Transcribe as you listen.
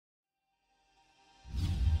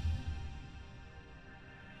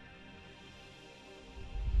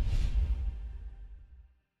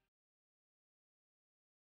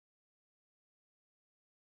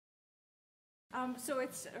So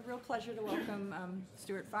it's a real pleasure to welcome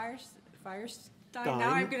Stuart Firestein. Now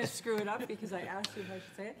I'm going to screw it up because I asked you if I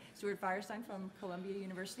should say it. Stuart Firestein from Columbia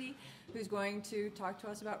University, who's going to talk to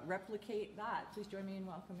us about Replicate That. Please join me in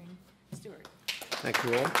welcoming Stuart. Thank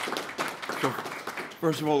you all. So,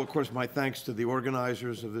 first of all, of course, my thanks to the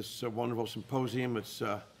organizers of this wonderful symposium. It's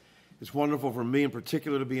wonderful for me in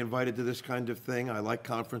particular to be invited to this kind of thing. I like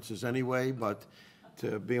conferences anyway, but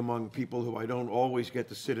to be among people who I don't always get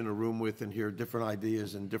to sit in a room with and hear different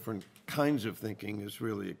ideas and different kinds of thinking is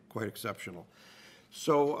really quite exceptional.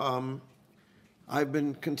 So I've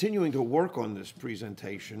been continuing to work on this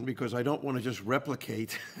presentation because I don't want to just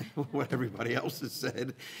replicate what everybody else has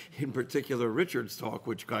said, in particular Richard's talk,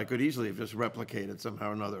 which I could easily have just replicated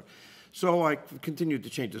somehow or another. So I continued to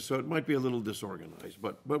change it, so it might be a little disorganized,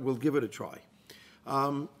 but we'll give it a try.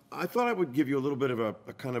 I thought I would give you a little bit of a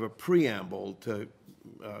kind of a preamble to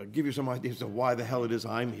give you some ideas of why the hell it is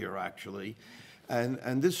I'm here, actually.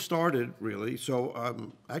 And this started, really,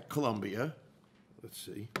 so at Columbia, let's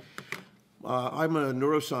see. I'm a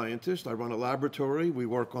neuroscientist. I run a laboratory. We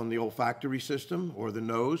work on the olfactory system, or the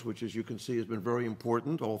nose, which, as you can see, has been very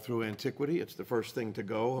important all through antiquity. It's the first thing to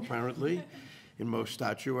go, apparently, in most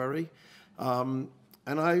statuary.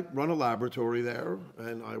 And I run a laboratory there,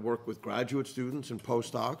 and I work with graduate students and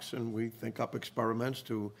postdocs, and we think up experiments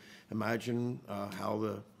to imagine how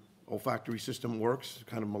the olfactory system works,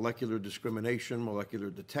 kind of molecular discrimination, molecular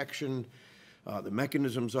detection, the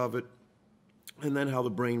mechanisms of it, and then how the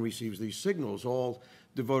brain receives these signals, all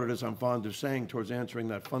devoted, as I'm fond of saying, towards answering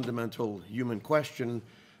that fundamental human question,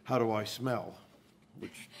 how do I smell?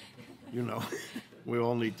 Which, you know, we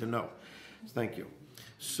all need to know. Thank you.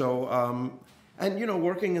 So, and, you know,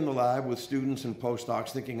 working in the lab with students and postdocs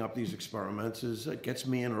thinking up these experiments it gets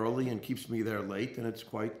me in early and keeps me there late, and it's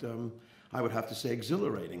quite, I would have to say,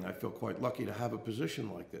 exhilarating. I feel quite lucky to have a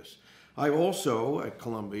position like this. I also, at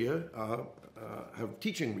Columbia, have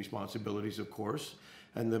teaching responsibilities, of course,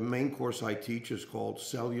 and the main course I teach is called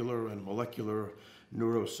Cellular and Molecular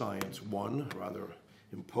Neuroscience 1, rather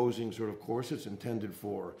imposing sort of course. It's intended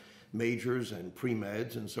for majors and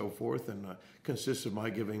pre-meds and so forth, and consists of my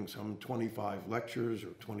giving some 25 lectures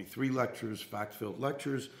or 23 lectures, fact-filled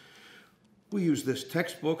lectures. We use this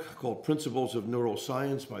textbook called Principles of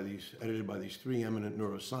Neuroscience edited by these three eminent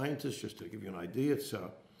neuroscientists, just to give you an idea. It's, I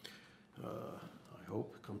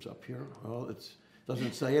hope it comes up here. Well, it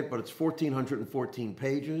doesn't say it, but it's 1,414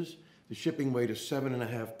 pages. The shipping weight is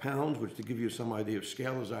 7.5 pounds, which, to give you some idea of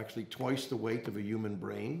scale, is actually twice the weight of a human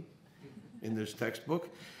brain in this textbook.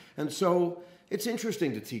 And so it's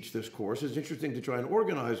interesting to teach this course. It's interesting to try and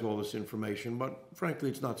organize all this information, but frankly,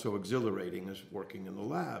 it's not so exhilarating as working in the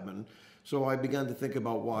lab. And so I began to think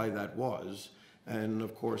about why that was. And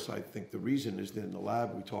of course, I think the reason is that in the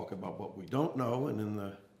lab, we talk about what we don't know, and in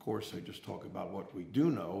the course, I just talk about what we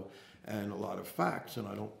do know and a lot of facts, and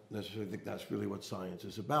I don't necessarily think that's really what science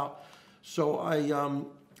is about. So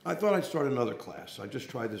I thought I'd start another class. I just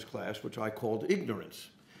tried this class, which I called Ignorance.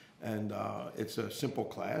 And it's a simple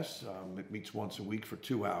class. It meets once a week for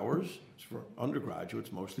 2 hours. It's for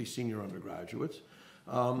undergraduates, mostly senior undergraduates.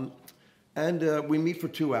 And we meet for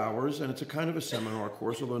 2 hours, and it's a kind of a seminar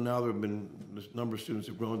course, although now the number of students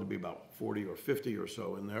have grown to be about 40 or 50 or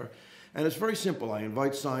so in there. And it's very simple. I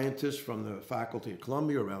invite scientists from the faculty at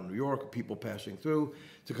Columbia, around New York, people passing through,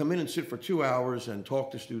 to come in and sit for 2 hours and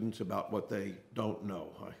talk to students about what they don't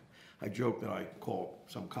know. I joke that I call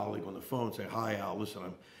some colleague on the phone and say, "Hi, Al, listen,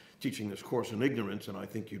 I'm teaching this course on ignorance, and I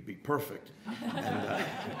think you'd be perfect." And,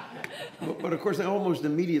 but of course, I almost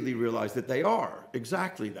immediately realized that they are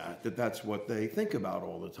exactly that's what they think about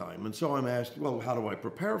all the time. And so I'm asked, well, how do I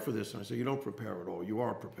prepare for this? And I say, you don't prepare at all. You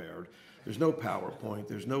are prepared. There's no PowerPoint.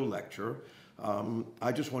 There's no lecture.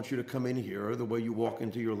 I just want you to come in here the way you walk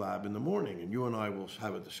into your lab in the morning, and you and I will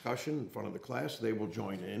have a discussion in front of the class. They will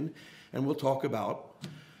join in, and we'll talk about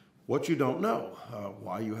what you don't know,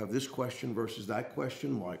 why you have this question versus that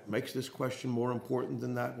question, why it makes this question more important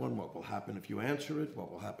than that one, what will happen if you answer it, what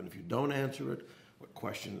will happen if you don't answer it, what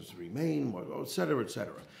questions remain, et cetera, et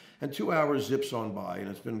cetera. And 2 hours zips on by, and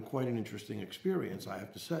it's been quite an interesting experience, I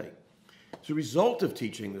have to say. As a result of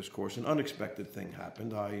teaching this course, an unexpected thing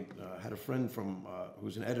happened. I had a friend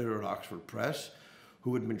who's an editor at Oxford Press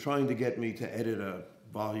who had been trying to get me to edit a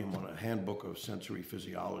volume on a handbook of sensory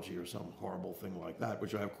physiology or some horrible thing like that,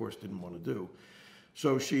 which I, of course, didn't want to do.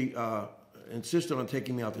 So she insisted on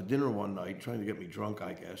taking me out to dinner one night, trying to get me drunk,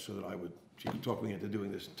 I guess, so that she could talk me into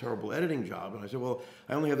doing this terrible editing job. And I said, well,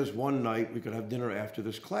 I only have this one night. We could have dinner after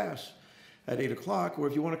this class at 8 o'clock, or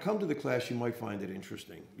if you want to come to the class, you might find it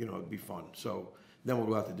interesting. You know, it'd be fun. So then we'll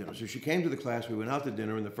go out to dinner. So she came to the class, we went out to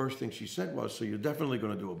dinner, and the first thing she said was, so you're definitely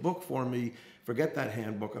going to do a book for me. Forget that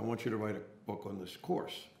handbook. I want you to write a book on this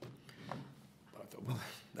course. I thought, well,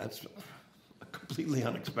 that's completely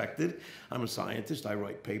unexpected. I'm a scientist. I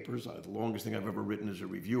write papers. The longest thing I've ever written is a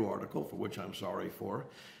review article, for which I'm sorry for.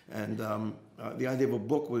 And the idea of a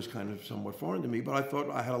book was kind of somewhat foreign to me, but I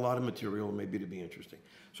thought I had a lot of material maybe to be interesting.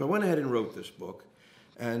 So I went ahead and wrote this book.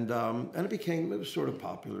 And it was sort of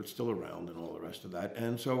popular. It's still around and all the rest of that.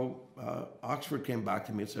 And so Oxford came back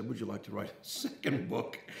to me and said, would you like to write a second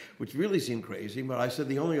book? Which really seemed crazy. But I said,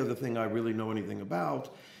 the only other thing I really know anything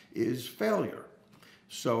about is failure.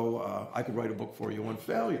 So I could write a book for you on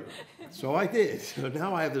failure. So I did. So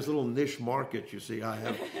now I have this little niche market, you see. I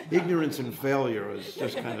have ignorance and failure as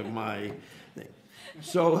just kind of my thing.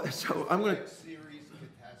 So I'm going to...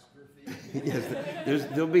 Yes,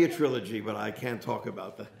 there'll be a trilogy, but I can't talk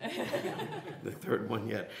about the third one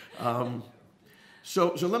yet.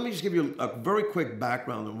 So let me just give you a very quick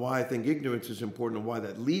background on why I think ignorance is important and why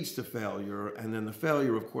that leads to failure. And then the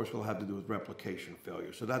failure, of course, will have to do with replication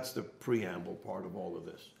failure. So that's the preamble part of all of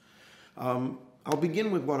this. I'll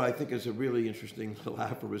begin with what I think is a really interesting little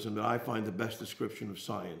aphorism that I find the best description of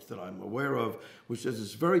science that I'm aware of, which says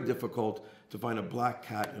it's very difficult to find a black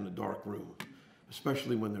cat in a dark room,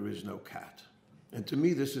 especially when there is no cat. And to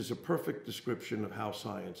me, this is a perfect description of how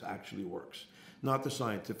science actually works. Not the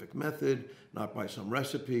scientific method, not by some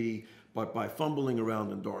recipe, but by fumbling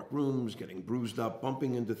around in dark rooms, getting bruised up,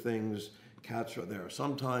 bumping into things. Cats are there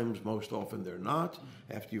sometimes, most often they're not.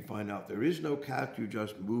 After you find out there is no cat, you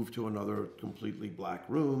just move to another completely black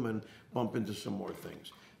room and bump into some more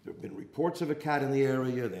things. There have been reports of a cat in the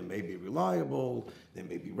area. They may be reliable, they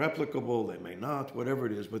may be replicable, they may not, whatever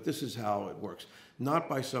it is, but this is how it works. Not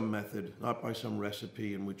by some method, not by some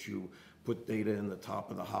recipe in which you put data in the top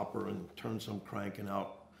of the hopper and turn some crank and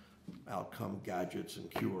out come gadgets and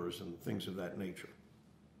cures and things of that nature.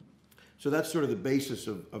 So that's sort of the basis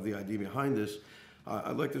of the idea behind this.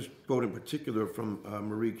 I'd like to quote in particular from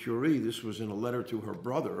Marie Curie. This was in a letter to her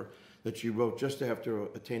brother that she wrote just after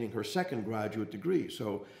attaining her second graduate degree.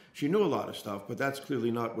 So she knew a lot of stuff, but that's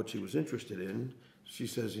clearly not what she was interested in. She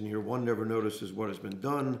says in here, one never notices what has been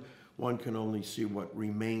done. One can only see what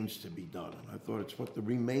remains to be done. And I thought it's what the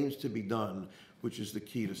remains to be done, which is the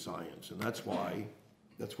key to science. And that's why,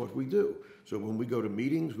 that's what we do. So when we go to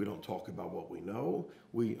meetings, we don't talk about what we know.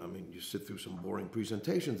 You sit through some boring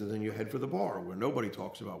presentations and then you head for the bar where nobody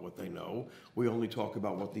talks about what they know. We only talk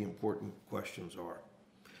about what the important questions are.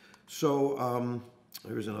 So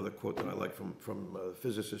here's another quote that I like from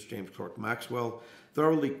physicist James Clerk Maxwell.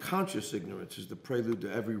 Thoroughly conscious ignorance is the prelude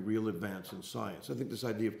to every real advance in science. I think this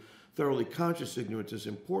idea of thoroughly conscious ignorance is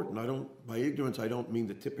important. By ignorance, I don't mean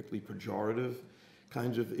the typically pejorative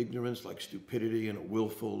kinds of ignorance like stupidity and a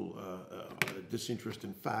willful disinterest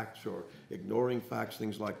in facts or ignoring facts,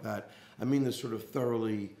 things like that. I mean this sort of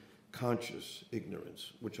thoroughly conscious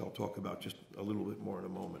ignorance, which I'll talk about just a little bit more in a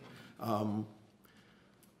moment.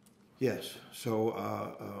 Yes,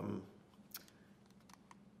 so,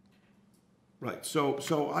 right,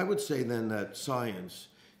 so I would say then that science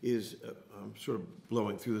is, I'm sort of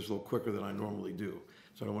blowing through this a little quicker than I normally do,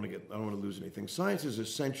 so I don't want to lose anything. Science is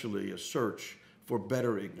essentially a search for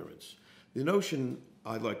better ignorance. The notion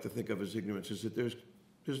I'd like to think of as ignorance is that there's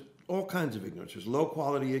all kinds of ignorance. There's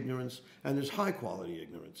low-quality ignorance, and there's high-quality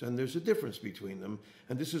ignorance, and there's a difference between them,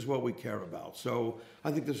 and this is what we care about. So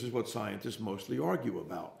I think this is what scientists mostly argue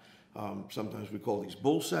about. Sometimes we call these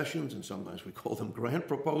bull sessions, and sometimes we call them grant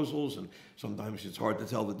proposals, and sometimes it's hard to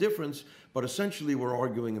tell the difference, but essentially we're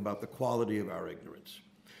arguing about the quality of our ignorance.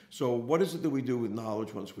 So what is it that we do with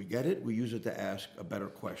knowledge once we get it? We use it to ask a better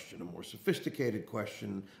question, a more sophisticated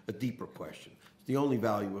question, a deeper question. It's the only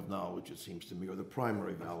value of knowledge, it seems to me, or the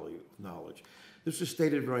primary value of knowledge. This is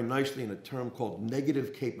stated very nicely in a term called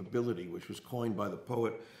negative capability, which was coined by the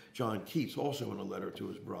poet John Keats, also in a letter to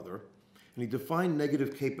his brother. And he defined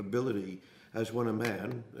negative capability as when a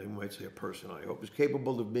man, they might say a person, I hope, is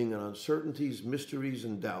capable of being in uncertainties, mysteries,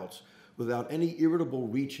 and doubts without any irritable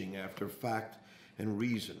reaching after fact and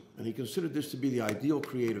reason. And he considered this to be the ideal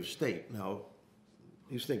creative state. Now,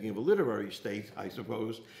 he's thinking of a literary state, I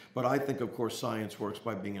suppose, but I think, of course, science works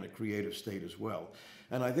by being in a creative state as well.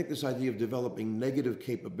 And I think this idea of developing negative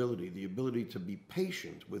capability, the ability to be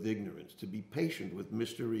patient with ignorance, to be patient with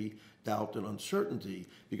mystery, doubt, and uncertainty,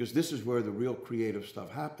 because this is where the real creative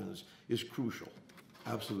stuff happens, is crucial,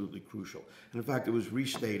 absolutely crucial. And in fact, it was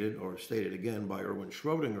restated, or stated again, by Erwin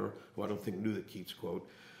Schrödinger, who I don't think knew the Keats quote,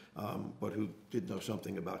 but who did know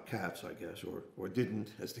something about cats, I guess, or didn't,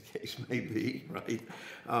 as the case may be, right?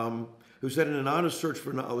 Who said, in an honest search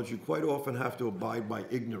for knowledge, you quite often have to abide by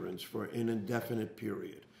ignorance for an indefinite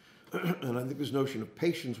period. And I think this notion of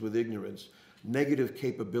patience with ignorance, negative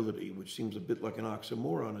capability, which seems a bit like an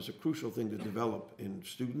oxymoron, is a crucial thing to develop in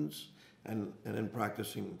students and in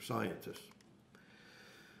practicing scientists.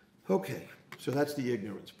 Okay, so that's the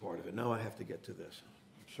ignorance part of it. Now I have to get to this.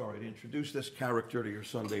 I'm sorry to introduce this character to your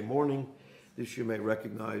Sunday morning. This you may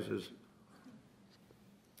recognize as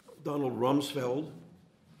Donald Rumsfeld,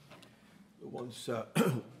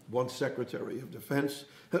 once Secretary of Defense,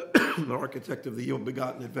 the architect of the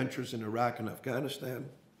ill-begotten adventures in Iraq and Afghanistan.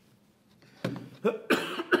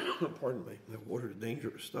 Pardon me, that water is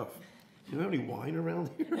dangerous stuff. Do you have any wine around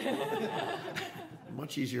here?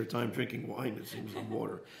 Much easier time drinking wine, it seems, than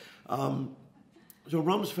water. So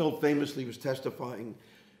Rumsfeld famously was testifying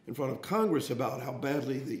in front of Congress about how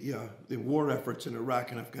badly the war efforts in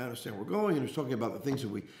Iraq and Afghanistan were going, and he was talking about the things that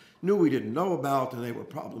we knew we didn't know about, and they were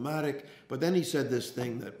problematic. But then he said this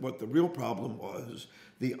thing that what the real problem was,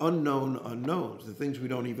 the unknown unknowns, the things we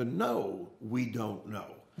don't even know we don't know.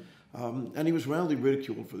 And he was roundly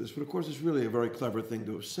ridiculed for this, but of course it's really a very clever thing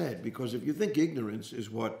to have said, because if you think ignorance is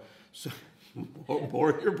what...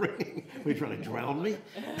 more you're bringing? Are you trying to drown me?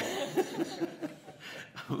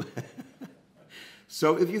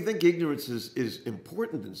 So if you think ignorance is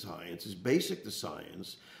important in science, is basic to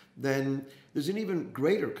science, then there's an even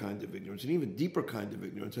greater kind of ignorance, an even deeper kind of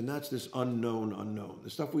ignorance, and that's this unknown unknown, the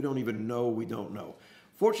stuff we don't even know we don't know.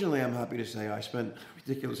 Fortunately, I'm happy to say I spent a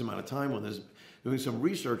ridiculous amount of time on this, doing some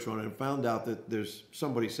research on it, and found out that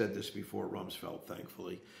somebody said this before Rumsfeld,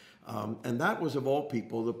 thankfully, and that was, of all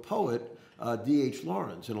people, the poet D.H.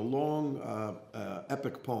 Lawrence, in a long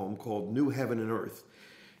epic poem called New Heaven and Earth.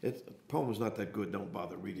 The poem was not that good, don't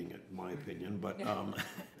bother reading it, in my opinion, but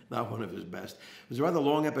not one of his best. It was a rather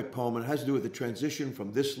long epic poem, and it has to do with the transition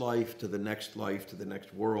from this life to the next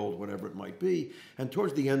world, whatever it might be. And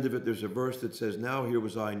towards the end of it, there's a verse that says, "Now here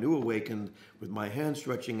was I, new awakened, with my hand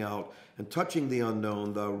stretching out, and touching the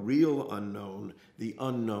unknown, the real unknown, the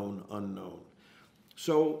unknown unknown."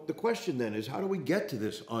 So the question then is, how do we get to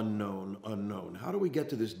this unknown unknown? How do we get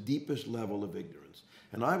to this deepest level of ignorance?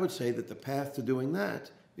 And I would say that the path to doing that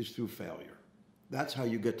is through failure. That's how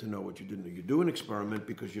you get to know what you didn't know. You do an experiment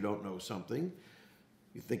because you don't know something.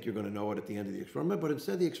 You think you're going to know it at the end of the experiment, but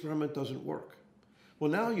instead the experiment doesn't work. Well,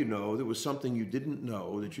 now you know there was something you didn't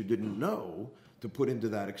know that you didn't know to put into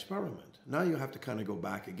that experiment. Now you have to kind of go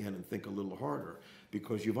back again and think a little harder,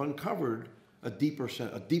 because you've uncovered a deeper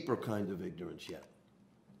kind of ignorance yet.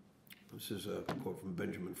 This is a quote from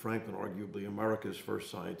Benjamin Franklin, arguably America's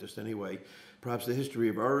first scientist anyway. Perhaps the history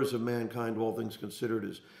of errors of mankind, all things considered,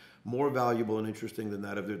 is more valuable and interesting than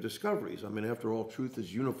that of their discoveries. I mean, after all, truth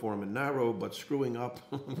is uniform and narrow, but screwing up,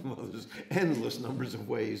 well, there's endless numbers of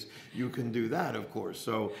ways you can do that, of course.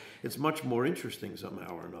 So it's much more interesting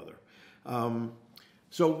somehow or another.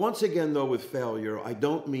 So once again, though, with failure, I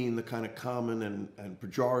don't mean the kind of common and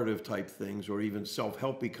pejorative type things, or even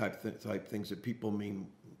self-helpy type things that people mean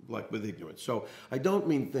like with ignorance. So I don't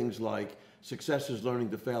mean things like success is learning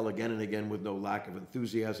to fail again and again with no lack of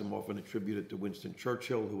enthusiasm, often attributed to Winston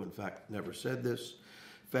Churchill, who in fact never said this.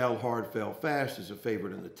 Fail hard, fail fast is a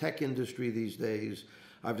favorite in the tech industry these days.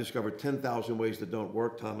 I've discovered 10,000 ways that don't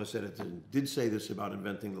work. Thomas Edison did say this about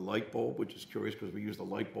inventing the light bulb, which is curious because we use the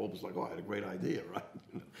light bulb. It's like, oh, I had a great idea,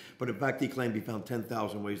 right? But in fact, he claimed he found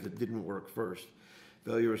 10,000 ways that didn't work first.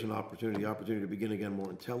 Failure is an opportunity to begin again more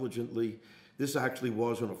intelligently. This actually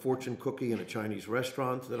was on a fortune cookie in a Chinese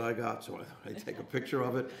restaurant that I got, so I take a picture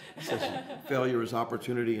of it. It says, failure is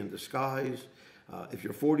opportunity in disguise. If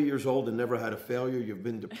you're 40 years old and never had a failure, you've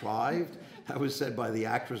been deprived. That was said by the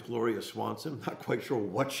actress Gloria Swanson. Not quite sure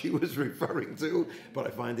what she was referring to, but I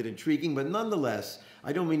find it intriguing. But nonetheless,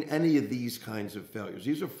 I don't mean any of these kinds of failures.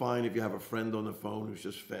 These are fine if you have a friend on the phone who's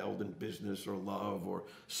just failed in business or love or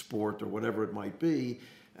sport or whatever it might be,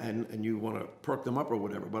 and you want to perk them up or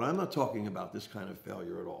whatever. But I'm not talking about this kind of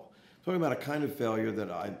failure at all. I'm talking about a kind of failure that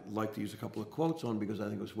I'd like to use a couple of quotes on because I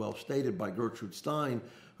think it was well stated by Gertrude Stein,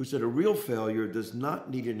 who said, a real failure does not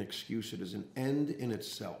need an excuse. It is an end in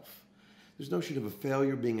itself. This notion of a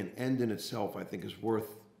failure being an end in itself, I think, is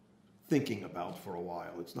worth thinking about for a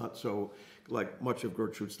while. It's not so, like much of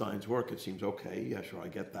Gertrude Stein's work, it seems, okay, yeah, sure, I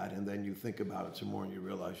get that. And then you think about it some more and you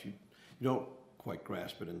realize you don't quite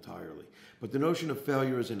grasp it entirely. But the notion of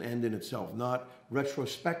failure is an end in itself, not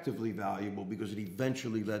retrospectively valuable because it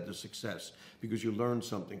eventually led to success, because you learned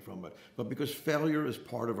something from it, but because failure is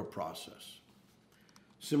part of a process.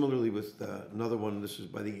 Similarly with another one, this is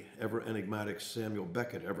by the ever enigmatic Samuel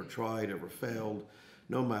Beckett, ever tried, ever failed.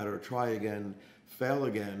 no matter, try again, fail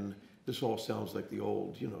again. This all sounds like the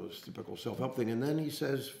old, this typical self-help thing. And then he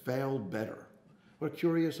says, fail better. What a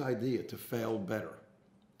curious idea, to fail better.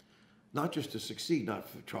 Not just to succeed, not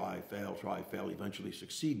try, fail, eventually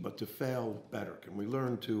succeed, but to fail better. Can we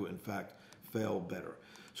learn to, in fact, fail better?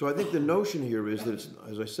 So I think the notion here is that it's,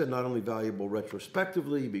 as I said, not only valuable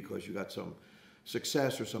retrospectively because you got some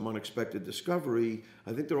success or some unexpected discovery.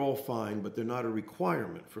 I think they're all fine, but they're not a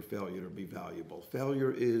requirement for failure to be valuable.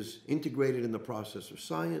 Failure is integrated in the process of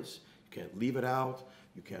science. You can't leave it out.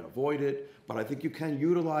 You can't avoid it. But I think you can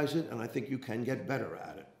utilize it, and I think you can get better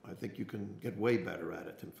at it. I think you can get way better at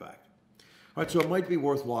it, in fact. All right, so it might be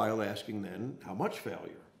worthwhile asking then, how much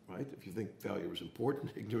failure? Right? If you think failure is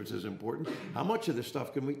important, ignorance is important, how much of this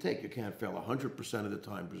stuff can we take? You can't fail 100% of the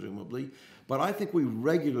time, presumably, but I think we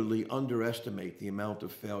regularly underestimate the amount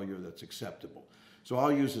of failure that's acceptable. So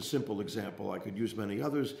I'll use a simple example. I could use many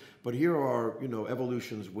others, but here are,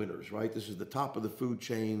 evolution's winners, right? This is the top of the food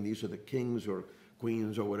chain. These are the kings or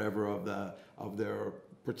queens or whatever of their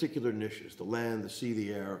particular niches, the land, the sea,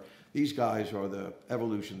 the air. These guys are the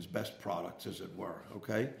evolution's best products, as it were,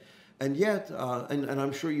 okay? And yet, and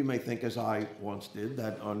I'm sure you may think, as I once did,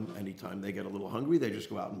 that on any time they get a little hungry, they just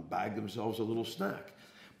go out and bag themselves a little snack.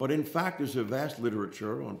 But in fact, there's a vast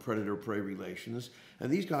literature on predator-prey relations, and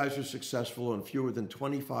these guys are successful on fewer than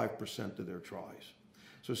 25% of their tries.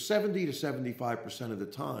 So 70 to 75% of the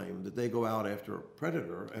time that they go out after a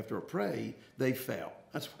predator, after a prey, they fail.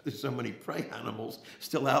 That's why there's so many prey animals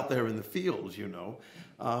still out there in the fields,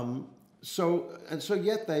 So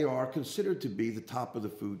yet they are considered to be the top of the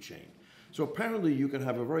food chain. So apparently you can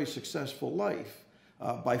have a very successful life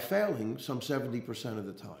by failing some 70% of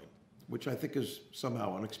the time, which I think is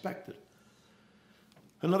somehow unexpected.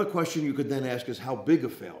 Another question you could then ask is, how big a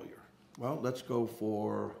failure? Well, let's go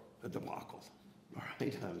for a debacle. All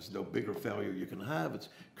right, there's no bigger failure you can have. Its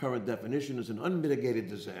current definition is an unmitigated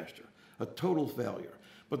disaster, a total failure.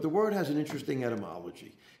 But the word has an interesting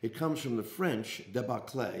etymology. It comes from the French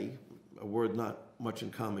débâcler, a word not much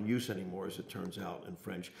in common use anymore, as it turns out, in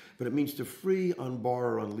French, but it means to free, unbar,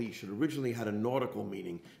 or unleash. It originally had a nautical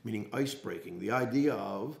meaning, meaning ice breaking, the idea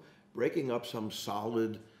of breaking up some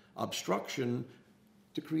solid obstruction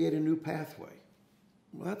to create a new pathway.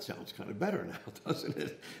 Well, that sounds kind of better now, doesn't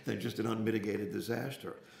it, than just an unmitigated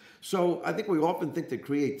disaster. So I think we often think that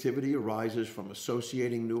creativity arises from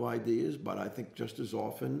associating new ideas, but I think just as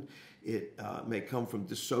often it may come from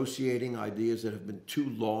dissociating ideas that have been too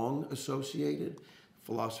long associated.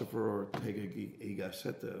 Philosopher Ortega y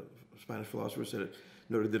Gasset, the Spanish philosopher,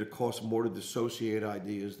 noted that it costs more to dissociate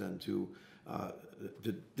ideas than to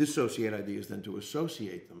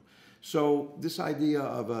associate them. So this idea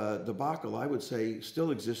of a debacle, I would say, still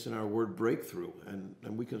exists in our word breakthrough,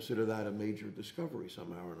 and we consider that a major discovery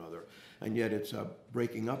somehow or another. And yet it's a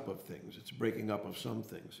breaking up of things. It's a breaking up of some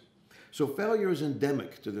things. So failure is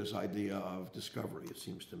endemic to this idea of discovery, it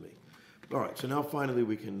seems to me. All right, so now finally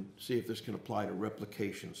we can see if this can apply to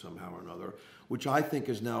replication somehow or another, which I think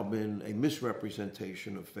has now been a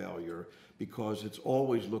misrepresentation of failure because it's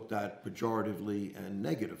always looked at pejoratively and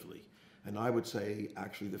negatively. And I would say,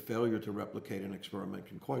 actually, the failure to replicate an experiment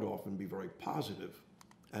can quite often be very positive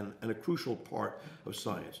and a crucial part of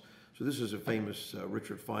science. So this is a famous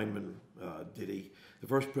Richard Feynman ditty. The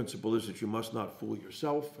first principle is that you must not fool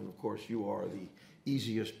yourself, and of course you are the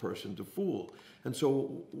easiest person to fool. And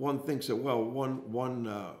so one thinks that, well, one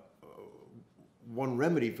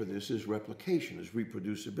remedy for this is replication, is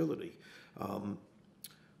reproducibility.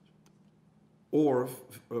 Or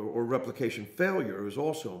replication failure is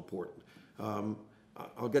also important.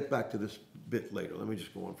 I'll get back to this bit later. Let me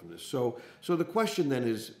just go on from this. So the question then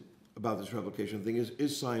is about this replication thing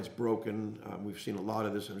is science broken? We've seen a lot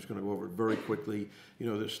of this. I'm just going to go over it very quickly.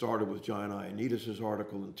 This started with John Ioannidis'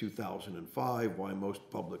 article in 2005, why most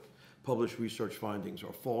published research findings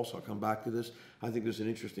are false. I'll come back to this. I think there's an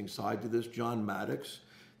interesting side to this. John Maddox,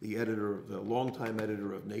 the longtime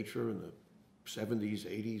editor of Nature in the 70s,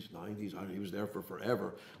 80s, 90s, he was there for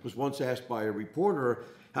forever, was once asked by a reporter,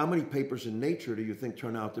 how many papers in Nature do you think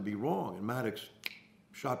turn out to be wrong? And Maddox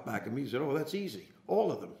shot back at me and said, oh, that's easy,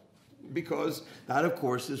 all of them. Because that, of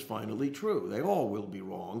course, is finally true. They all will be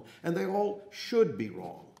wrong, and they all should be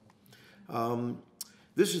wrong.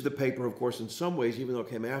 This is the paper, of course, in some ways, even though it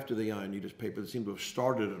came after the Ioannidis paper, that seemed to have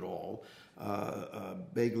started it all.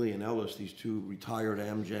 Begley and Ellis, these two retired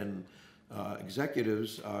Amgen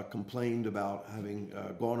executives, complained about having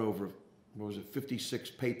gone over,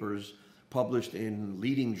 56 papers published in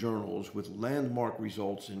leading journals with landmark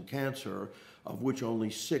results in cancer, of which only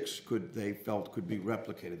 6 they felt could be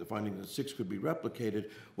replicated. The finding that 6 could be replicated,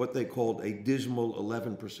 what they called a dismal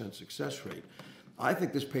 11% success rate. I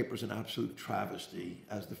think this paper is an absolute travesty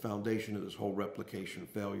as the foundation of this whole replication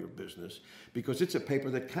failure business, because it's a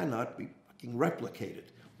paper that cannot be fucking replicated.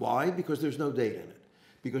 Why? Because there's no data in it.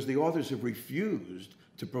 Because the authors have refused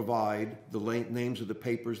to provide the names of the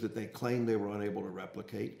papers that they claim they were unable to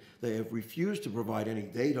replicate. They have refused to provide any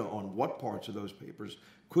data on what parts of those papers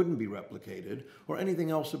couldn't be replicated or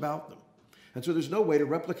anything else about them. And so there's no way to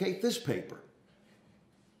replicate this paper.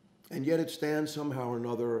 And yet it stands somehow or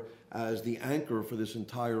another as the anchor for this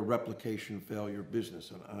entire replication failure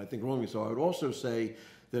business. And I think wrongly so. I would also say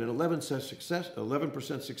that an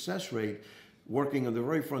 11% success rate, working on the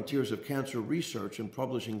very frontiers of cancer research and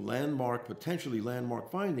publishing potentially landmark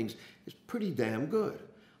findings, is pretty damn good.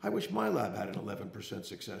 I wish my lab had an 11%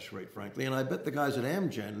 success rate, frankly, and I bet the guys at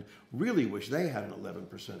Amgen really wish they had an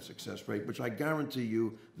 11% success rate, which I guarantee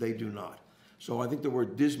you they do not. So I think the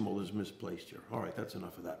word dismal is misplaced here. All right, that's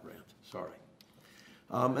enough of that rant. Sorry.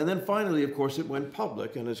 And then finally, of course, it went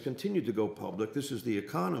public and has continued to go public. This is The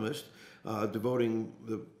Economist, devoting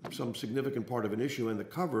some significant part of an issue in the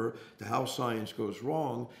cover to how science goes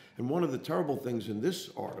wrong. And one of the terrible things in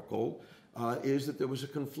this article is that there was a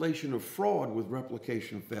conflation of fraud with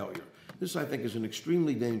replication failure. This, I think, is an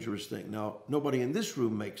extremely dangerous thing. Now, nobody in this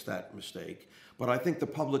room makes that mistake, but I think the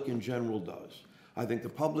public in general does. I think the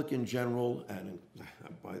public in general, and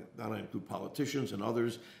by that I include politicians and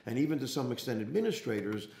others, and even to some extent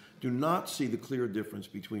administrators, do not see the clear difference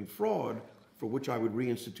between fraud, for which I would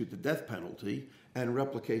reinstitute the death penalty, and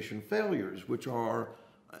replication failures, which are,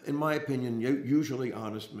 in my opinion, usually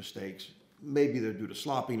honest mistakes. Maybe they're due to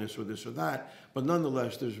sloppiness or this or that, but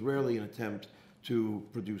nonetheless, there's rarely an attempt to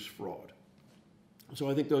produce fraud. So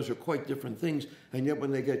I think those are quite different things, and yet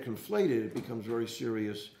when they get conflated, it becomes a very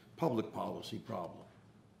serious public policy problem.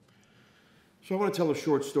 So I want to tell a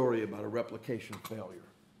short story about a replication failure.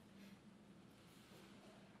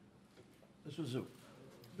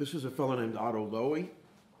 This is a fellow named Otto Lowy,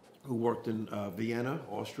 who worked in Vienna,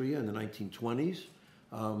 Austria in the 1920s.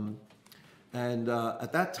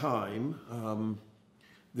 At that time,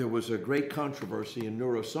 there was a great controversy in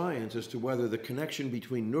neuroscience as to whether the connection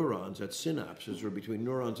between neurons at synapses or between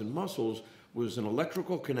neurons and muscles was an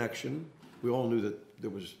electrical connection. We all knew that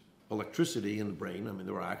there was electricity in the brain. I mean,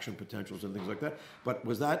 there were action potentials and things like that. But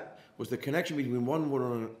was the connection between one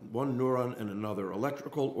neuron and another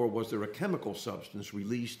electrical, or was there a chemical substance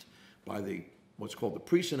released by what's called the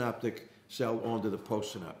presynaptic cell onto the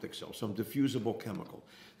postsynaptic cell, some diffusible chemical?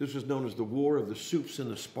 This was known as the War of the Soups and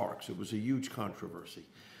the Sparks. It was a huge controversy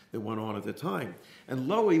that went on at the time. And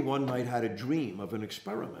Lowy one night had a dream of an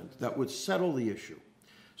experiment that would settle the issue.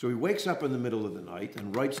 So he wakes up in the middle of the night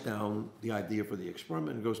and writes down the idea for the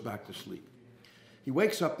experiment and goes back to sleep. He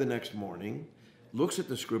wakes up the next morning, looks at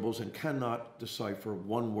the scribbles, and cannot decipher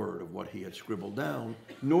one word of what he had scribbled down,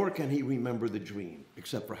 nor can he remember the dream,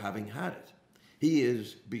 except for having had it. He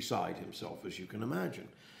is beside himself, as you can imagine.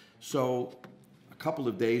 So a couple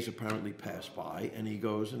of days apparently pass by, and he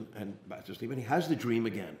goes and back to sleep, and he has the dream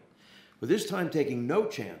again. But this time taking no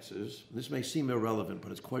chances, this may seem irrelevant,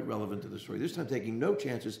 but it's quite relevant to the story. This time taking no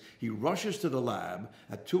chances, he rushes to the lab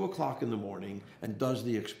at 2 o'clock in the morning and does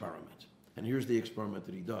the experiment. And here's the experiment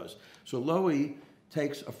that he does. So Lowy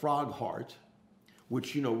takes a frog heart,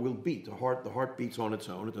 which, will beat. The heart beats on its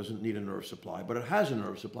own. It doesn't need a nerve supply, but it has a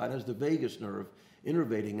nerve supply. It has the vagus nerve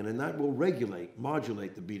innervating, and that will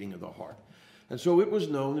modulate the beating of the heart. And so it was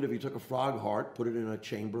known that if you took a frog heart, put it in a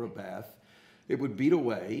chamber, a bath, it would beat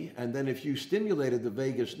away, and then if you stimulated the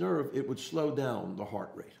vagus nerve, it would slow down the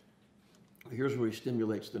heart rate. Here's where he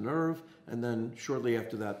stimulates the nerve, and then shortly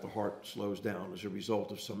after that, the heart slows down as a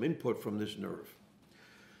result of some input from this nerve.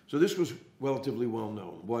 So this was relatively well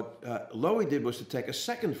known. What Lowy did was to take a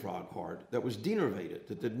second frog heart that was denervated,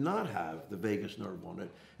 that did not have the vagus nerve on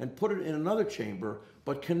it, and put it in another chamber,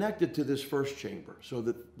 but connected to this first chamber, so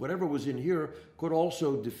that whatever was in here could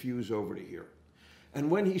also diffuse over to here. And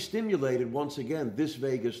when he stimulated, once again, this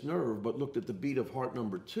vagus nerve, but looked at the beat of heart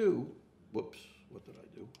number 2, whoops, what did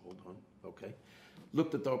I do? Hold on, okay.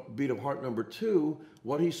 Looked at the beat of heart number 2,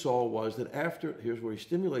 what he saw was that here's where he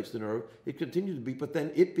stimulates the nerve, it continued to beat, but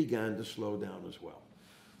then it began to slow down as well.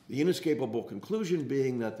 The inescapable conclusion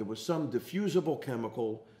being that there was some diffusible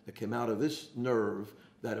chemical that came out of this nerve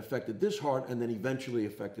that affected this heart and then eventually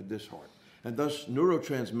affected this heart. And thus,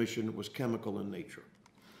 neurotransmission was chemical in nature.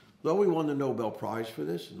 Lowy won the Nobel Prize for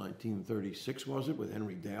this in 1936, was it, with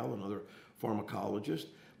Henry Dale, another pharmacologist.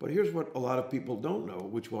 But here's what a lot of people don't know,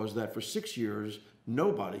 which was that for 6 years,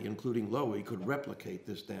 nobody, including Lowy, could replicate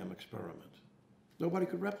this damn experiment. Nobody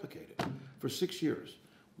could replicate it for 6 years.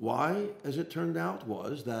 Why, as it turned out,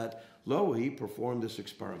 was that Lowy performed this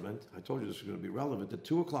experiment, I told you this was going to be relevant, at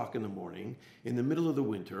 2 o'clock in the morning, in the middle of the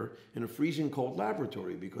winter, in a freezing cold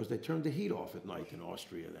laboratory, because they turned the heat off at night in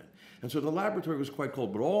Austria then. And so the laboratory was quite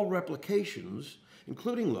cold, but all replications,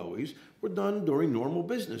 including Lowy's, were done during normal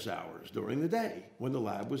business hours, during the day, when the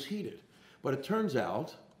lab was heated. But it turns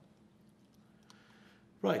out,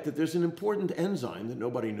 right, that there's an important enzyme that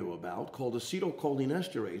nobody knew about called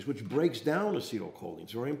acetylcholinesterase, which breaks down acetylcholine.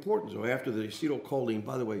 It's very important. So after the acetylcholine,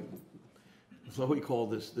 by the way, Lowy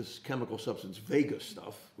called this chemical substance Vega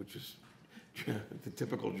stuff, which is the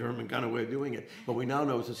typical German kind of way of doing it, but we now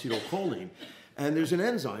know it's acetylcholine. And there's an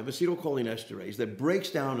enzyme, acetylcholinesterase, that breaks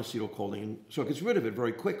down acetylcholine, so it gets rid of it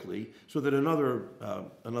very quickly, so that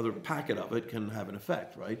another packet of it can have an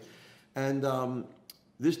effect, right? And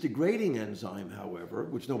this degrading enzyme, however,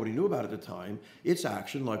 which nobody knew about at the time, its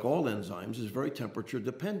action, like all enzymes, is very temperature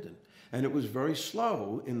dependent. And it was very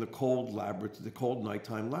slow in the cold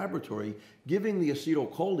nighttime laboratory, giving the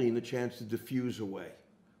acetylcholine the chance to diffuse away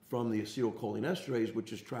from the acetylcholinesterase,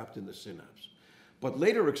 which is trapped in the synapse. But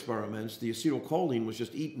later experiments, the acetylcholine was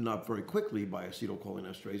just eaten up very quickly by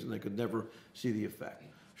acetylcholinesterase, and they could never see the effect.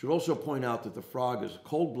 Should also point out that the frog is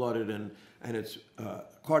cold-blooded, and its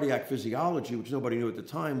cardiac physiology, which nobody knew at the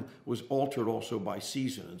time, was altered also by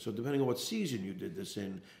season. And so depending on what season you did this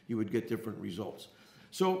in, you would get different results.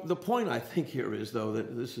 So the point I think here is, though,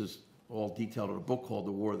 that this is all detailed in a book called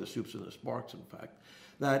The War of the Soups and the Sparks, in fact,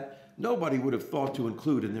 that nobody would have thought to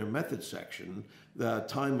include in their method section the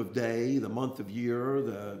time of day, the month of year,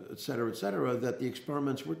 et cetera, that the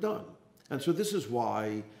experiments were done. And so this is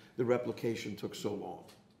why the replication took so long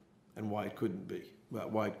and why it couldn't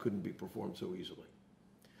be performed so easily.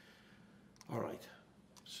 All right.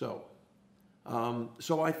 So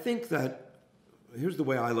I think that here's the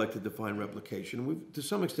way I like to define replication. We've, to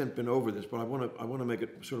some extent, been over this, but I want to make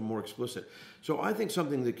it sort of more explicit. So I think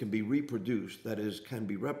something that can be reproduced, that is, can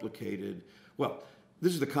be replicated, well,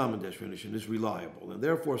 this is the common definition, is reliable. And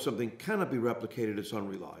therefore, if something cannot be replicated, it's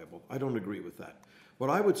unreliable. I don't agree with that. What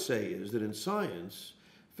I would say is that in science,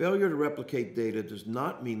 failure to replicate data does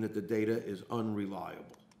not mean that the data is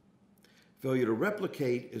unreliable. Failure to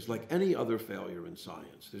replicate is like any other failure in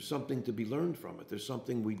science. There's something to be learned from it. There's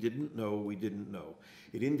something we didn't know.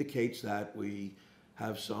 It indicates that we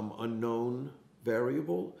have some unknown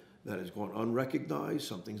variable that has gone unrecognized,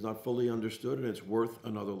 something's not fully understood, and it's worth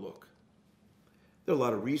another look. There are a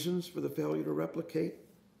lot of reasons for the failure to replicate.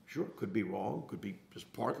 Sure, it could be wrong, could be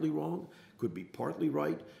just partly wrong, could be partly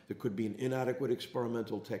right. There could be an inadequate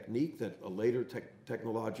experimental technique that a later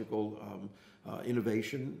technological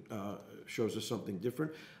innovation shows us something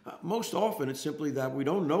different. Most often it's simply that we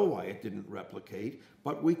don't know why it didn't replicate,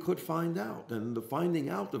 but we could find out. And the finding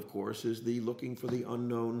out, of course, is the looking for the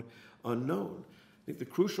unknown. I think the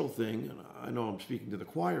crucial thing, and I know I'm speaking to the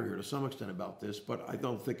choir here to some extent about this, but I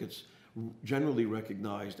don't think it's generally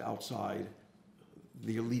recognized outside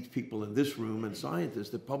the elite people in this room and scientists,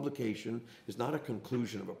 that publication is not a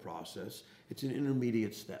conclusion of a process, it's an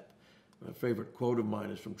intermediate step. My favorite quote of mine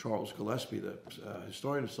is from Charles Gillespie, the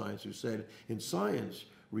historian of science, who said, "In science,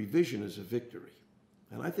 revision is a victory."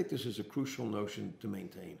 And I think this is a crucial notion to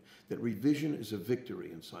maintain, that revision is a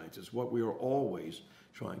victory in science. It's what we are always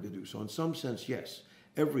trying to do. So in some sense, yes,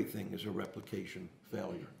 everything is a replication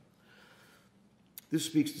failure. This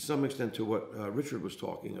speaks to some extent to what Richard was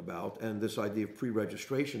talking about, and this idea of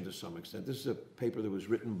pre-registration to some extent. This is a paper that was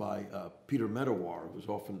written by Peter Medawar, who was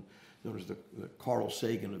often known as the Carl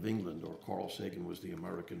Sagan of England, or Carl Sagan was the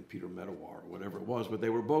American Peter Medawar, or whatever it was. But they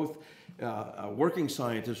were both working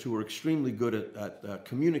scientists who were extremely good at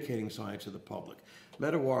communicating science to the public.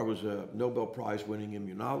 Medawar was a Nobel Prize-winning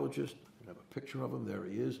immunologist. I have a picture of him, there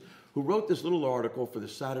he is, who wrote this little article for the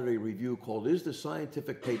Saturday Review called, "Is the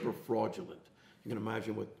Scientific Paper Fraudulent?" You can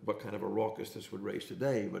imagine what kind of a raucous this would raise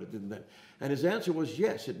today, but it didn't then. And his answer was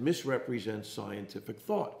yes, it misrepresents scientific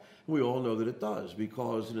thought. And we all know that it does,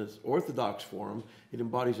 because in its orthodox form, it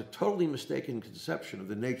embodies a totally mistaken conception of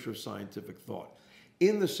the nature of scientific thought,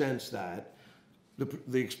 in the sense that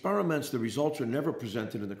the experiments, the results are never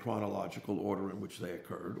presented in the chronological order in which they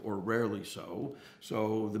occurred, or rarely so.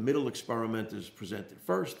 So the middle experiment is presented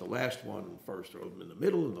first, the last one first, or in the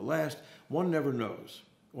middle and the last. One never knows.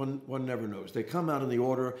 One never knows. They come out in the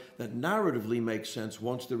order that narratively makes sense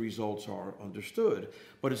once the results are understood,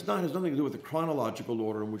 but has nothing to do with the chronological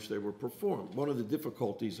order in which they were performed. One of the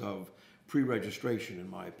difficulties of pre-registration, in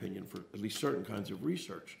my opinion, for at least certain kinds of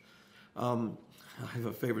research. I have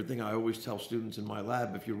a favorite thing I always tell students in my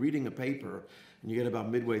lab. If you're reading a paper and you get about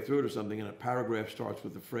midway through it or something and a paragraph starts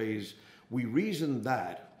with the phrase, "we reasoned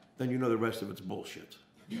that," then you know the rest of it's bullshit.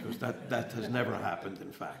 because that has never happened,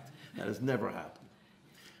 in fact. That has never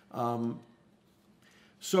happened.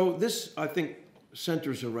 So this, I think,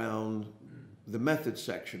 centers around the methods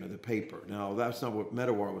section of the paper. Now, that's not what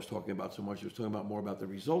Medawar was talking about so much. He was talking about more about the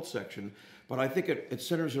results section. But I think it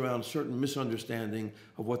centers around certain misunderstanding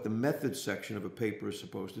of what the methods section of a paper is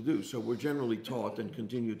supposed to do. So we're generally taught and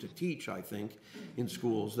continue to teach, I think, in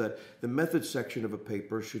schools that the methods section of a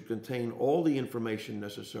paper should contain all the information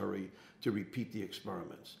necessary to repeat the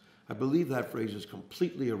experiments. I believe that phrase is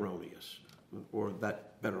completely erroneous, or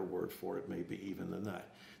that better word for it may be even than that.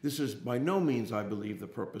 This is by no means, I believe, the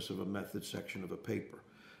purpose of a methods section of a paper.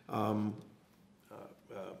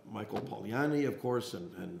 Michael Poliani, of course,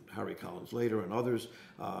 and Harry Collins later, and others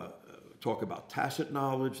talk about tacit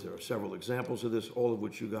knowledge. There are several examples of this, all of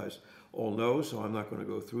which you guys all know, so I'm not going to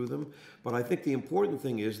go through them. But I think the important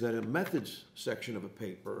thing is that a methods section of a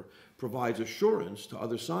paper provides assurance to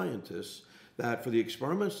other scientists that for the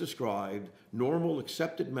experiments described, normal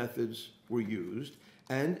accepted methods were used,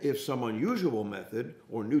 and if some unusual method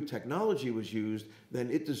or new technology was used,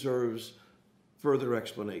 then it deserves further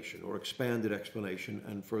explanation or expanded explanation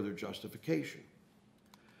and further justification.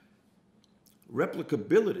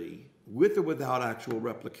 Replicability, with or without actual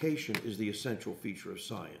replication, is the essential feature of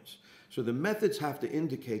science. So the methods have to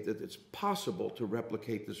indicate that it's possible to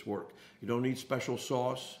replicate this work. You don't need special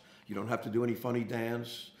sauce. You don't have to do any funny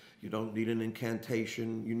dance. You don't need an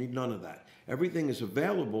incantation. You need none of that. Everything is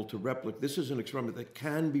available to replicate. This is an experiment that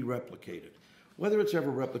can be replicated. Whether it's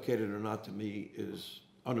ever replicated or not, to me, is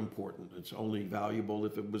unimportant. It's only valuable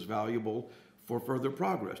if it was valuable for further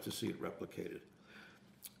progress to see it replicated.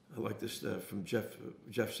 I like this from Jeff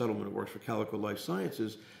Settleman, who works for Calico Life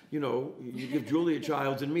Sciences. You know, you give Julia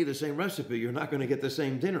Childs and me the same recipe, you're not going to get the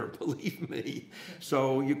same dinner, believe me.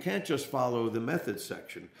 So you can't just follow the methods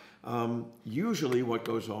section. Usually what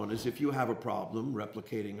goes on is if you have a problem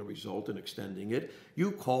replicating a result and extending it,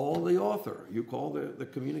 you call the author. You call the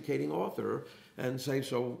communicating author and say,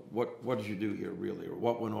 so what did you do here really? Or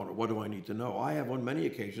what went on? Or what do I need to know? I have on many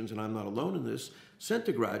occasions, and I'm not alone in this, sent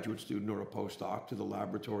a graduate student or a postdoc to the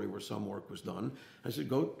laboratory where some work was done. I said,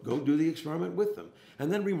 go do the experiment with them.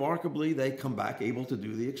 And then remarkably, they come back able to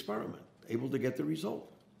do the experiment, able to get the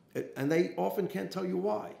result. And they often can't tell you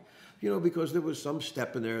why. You know, because there was some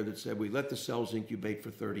step in there that said we let the cells incubate for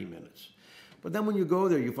 30 minutes. But then when you go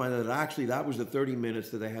there, you find out that actually that was the 30 minutes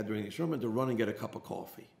that they had during the experiment to run and get a cup of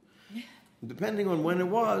coffee. Depending on when it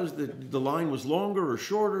was, the line was longer or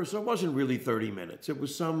shorter, so it wasn't really 30 minutes. It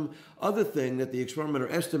was some other thing that the experimenter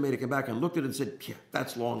estimated, came back and looked at it and said, yeah,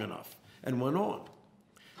 that's long enough, and went on.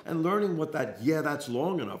 And learning what that, yeah, that's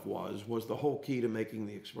long enough was the whole key to making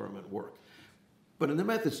the experiment work. But in the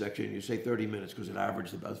methods section, you say 30 minutes because it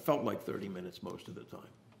averaged about, it felt like 30 minutes most of the time.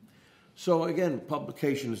 So again,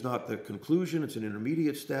 publication is not the conclusion, it's an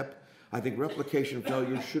intermediate step. I think replication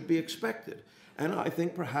failures should be expected. And I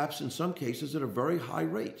think perhaps in some cases at a very high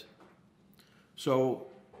rate. So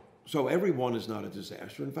every one is not a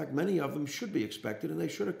disaster. In fact, many of them should be expected and they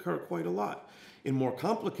should occur quite a lot. In more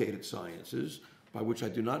complicated sciences, by which I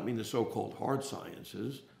do not mean the so-called hard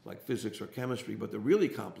sciences, like physics or chemistry, but the really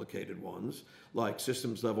complicated ones, like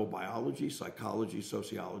systems level biology, psychology,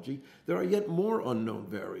 sociology, there are yet more unknown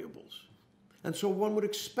variables. And so one would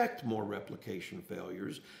expect more replication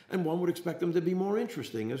failures, and one would expect them to be more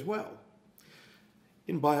interesting as well.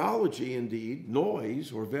 In biology, indeed,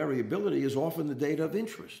 noise or variability is often the data of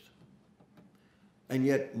interest. And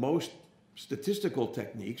yet most statistical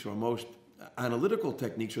techniques or most analytical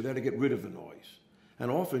techniques are there to get rid of the noise. And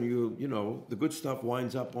often, you know, the good stuff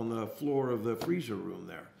winds up on the floor of the freezer room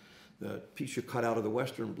there, the piece you cut out of the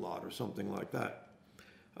Western blot or something like that.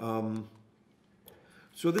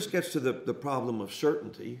 So this gets to the problem of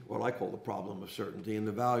certainty, what I call the problem of certainty, and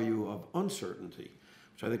the value of uncertainty,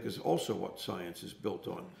 which I think is also what science is built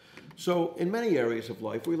on. So in many areas of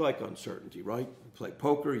life, we like uncertainty, right? You play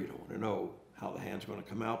poker, you don't want to know how the hand's going to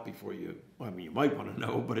come out before you, well, I mean, you might want to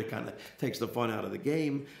know, but it kind of takes the fun out of the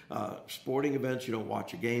game. Sporting events, you don't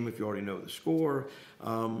watch a game if you already know the score.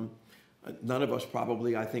 None of us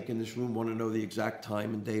probably, I think, in this room want to know the exact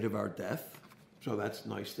time and date of our death. So that's a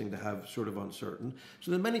nice thing to have sort of uncertain.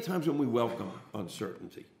 So there are many times when we welcome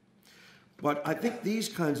uncertainty. But I think these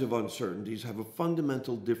kinds of uncertainties have a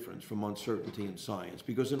fundamental difference from uncertainty in science,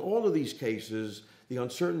 because in all of these cases, the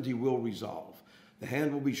uncertainty will resolve. The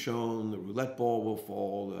hand will be shown, the roulette ball will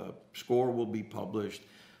fall, the score will be published.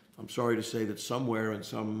 I'm sorry to say that somewhere in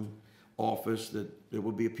some office that there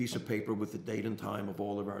will be a piece of paper with the date and time of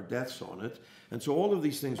all of our deaths on it. And so all of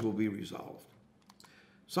these things will be resolved.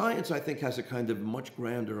 Science, I think, has a kind of much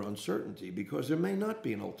grander uncertainty because there may not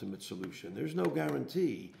be an ultimate solution. There's no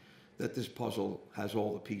guarantee that this puzzle has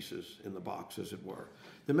all the pieces in the box, as it were.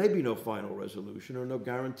 There may be no final resolution or no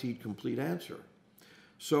guaranteed complete answer.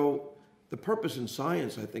 So the purpose in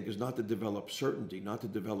science, I think, is not to develop certainty, not to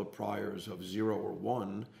develop priors of 0 or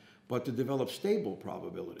 1, but to develop stable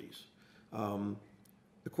probabilities.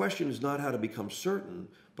 The question is not how to become certain,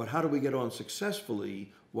 but how do we get on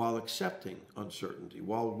successfully while accepting uncertainty,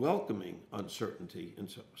 while welcoming uncertainty in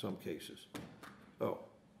some cases. Oh,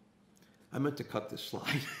 I meant to cut this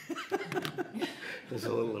slide. It's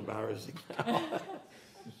a little embarrassing now.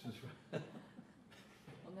 Well,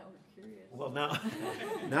 now we're curious. Well,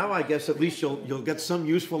 now I guess at least you'll get some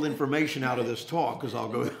useful information out of this talk, because I'll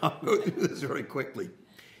go through this very quickly.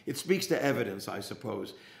 It speaks to evidence, I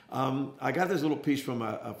suppose. I got this little piece from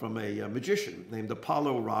a magician named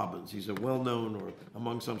Apollo Robbins. He's a well-known, or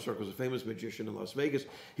among some circles, a famous magician in Las Vegas.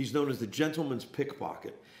 He's known as the gentleman's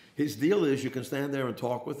pickpocket. His deal is you can stand there and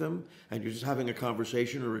talk with him, and you're just having a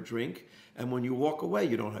conversation or a drink, and when you walk away,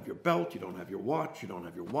 you don't have your belt, you don't have your watch, you don't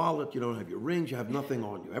have your wallet, you don't have your rings, you have nothing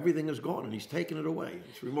on you. Everything is gone, and he's taken it away.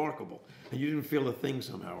 It's remarkable. And you didn't feel a thing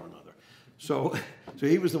somehow or another. So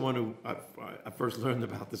he was the one who I first learned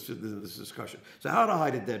about this discussion. So how to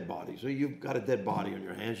hide a dead body. So you've got a dead body on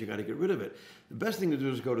your hands, you got to get rid of it. The best thing to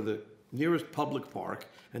do is go to the nearest public park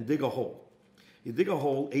and dig a hole. You dig a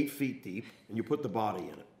hole 8 feet deep, and you put the body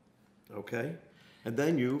in it, okay? And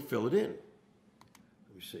then you fill it in.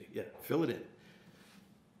 Let me see, yeah, fill it in.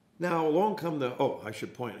 Now along come the,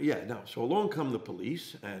 so along come the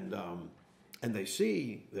police, and they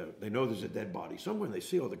see, they know there's a dead body somewhere, and they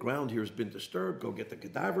see, oh, the ground here has been disturbed, go get the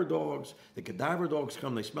cadaver dogs. The cadaver dogs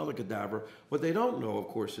come, they smell the cadaver. What they don't know, of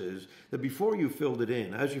course, is that before you filled it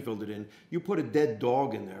in, as you filled it in, you put a dead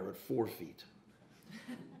dog in there at 4 feet.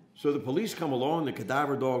 So the police come along, the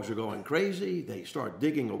cadaver dogs are going crazy, they start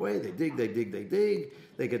digging away, they dig,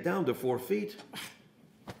 they get down to 4 feet.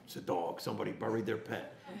 It's a dog, somebody buried their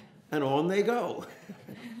pet. And on they go.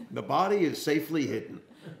 The body is safely hidden.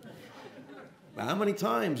 Now, how many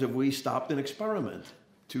times have we stopped an experiment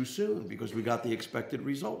too soon because we got the expected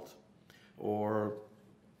result? Or,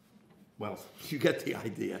 well, you get the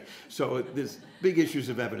idea. So there's big issues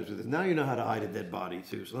of evidence with this. Now you know how to hide a dead body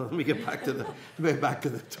too. So let me get back to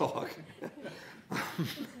the talk.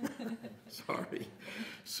 Sorry.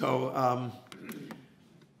 So,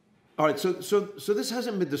 all right, so this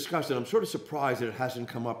hasn't been discussed, and I'm sort of surprised that it hasn't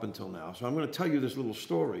come up until now. So I'm going to tell you this little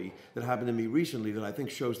story that happened to me recently that I think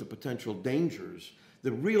shows the potential dangers,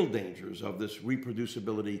 the real dangers of this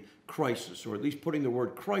reproducibility crisis, or at least putting the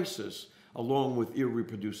word crisis along with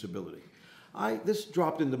irreproducibility. This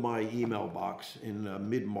dropped into my email box in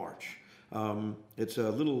mid-March. It's a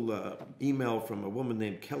little email from a woman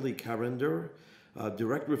named Kelly Carender,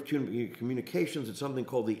 Director of Communications at something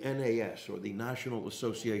called the NAS, or the National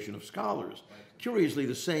Association of Scholars. Curiously,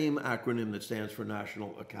 the same acronym that stands for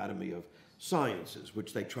National Academy of Sciences,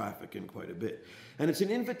 which they traffic in quite a bit. And it's an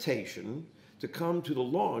invitation to come to the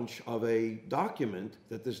launch of a document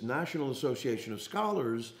that this National Association of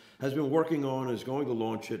Scholars has been working on, is going to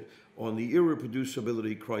launch it on the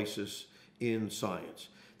irreproducibility crisis in science.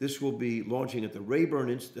 This will be launching at the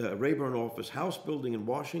Rayburn Office House building in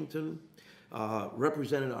Washington.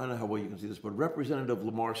 Representative, I don't know how well you can see this, but Representative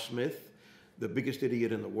Lamar Smith, the biggest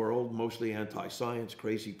idiot in the world, mostly anti-science,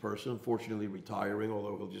 crazy person, fortunately retiring,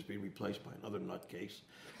 although he'll just be replaced by another nutcase.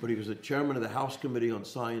 But he was the chairman of the House Committee on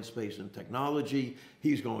Science, Space, and Technology.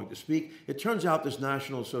 He's going to speak. It turns out this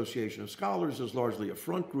National Association of Scholars is largely a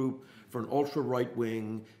front group for an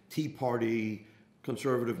ultra-right-wing, Tea Party,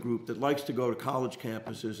 conservative group that likes to go to college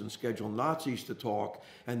campuses and schedule Nazis to talk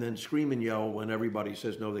and then scream and yell when everybody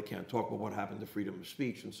says no, they can't talk, but what happened to freedom of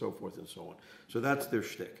speech and so forth and so on. So that's their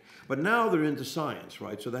shtick. But now they're into science,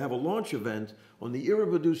 right? So they have a launch event on the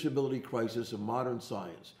irreproducibility crisis of modern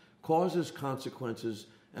science, causes, consequences,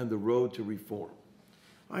 and the road to reform.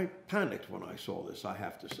 I panicked when I saw this, I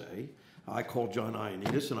have to say. I called John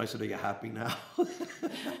Ioannidis and I said, are you happy now?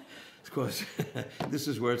 Because this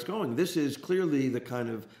is where it's going. This is clearly the kind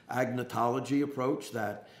of agnotology approach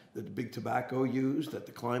that the big tobacco used, that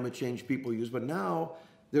the climate change people use, but now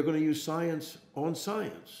they're going to use science on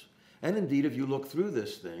science. And indeed, if you look through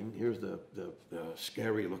this thing, here's the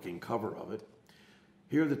scary-looking cover of it.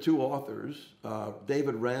 Here are the two authors,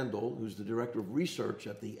 David Randall, who's the director of research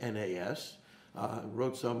at the NAS,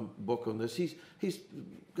 wrote some book on this. He's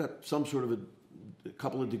got some sort of a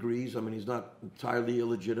couple of degrees. I mean, he's not entirely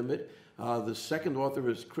illegitimate. The second author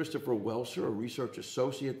is Christopher Welser, a research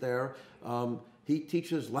associate there. He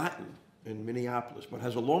teaches Latin in Minneapolis, but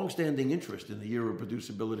has a long-standing interest in the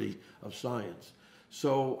irreproducibility of science.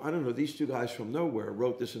 So, I don't know, these two guys from nowhere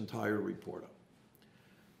wrote this entire report up.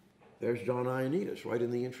 there's John Ioannidis right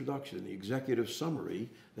in the introduction, in the executive summary.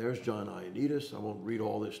 There's John Ioannidis. I won't read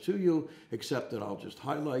all this to you, except that I'll just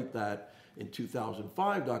highlight that in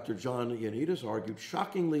 2005, Dr. John Ioannidis argued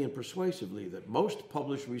shockingly and persuasively that most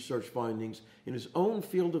published research findings in his own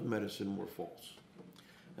field of medicine were false.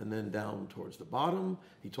 And then down towards the bottom,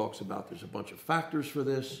 he talks about there's a bunch of factors for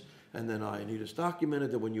this. And then Ioannidis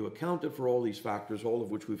documented that when you accounted for all these factors, all of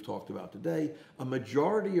which we've talked about today, a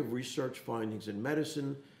majority of research findings in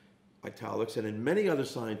medicine, italics, and in many other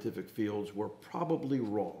scientific fields were probably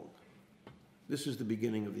wrong. This is the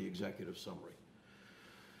beginning of the executive summary.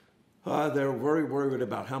 They're very worried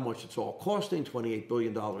about how much it's all costing, $28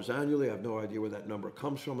 billion annually. I have no idea where that number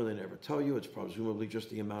comes from, and they never tell you. It's presumably just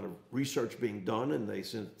the amount of research being done, and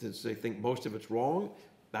since they think most of it's wrong,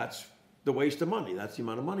 that's the waste of money. That's the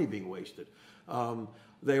amount of money being wasted.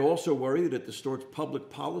 They also worry that it distorts public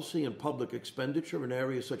policy and public expenditure in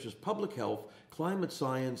areas such as public health, climate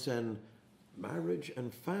science, and marriage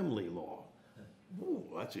and family law. Oh,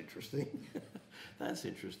 that's interesting. That's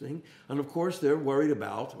interesting. And of course, they're worried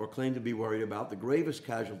about, or claim to be worried about, the gravest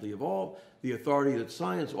casualty of all, the authority that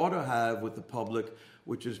science ought to have with the public,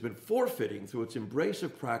 which has been forfeiting through its embrace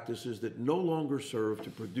of practices that no longer serve to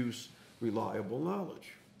produce reliable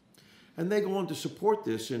knowledge. And they go on to support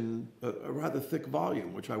this in a rather thick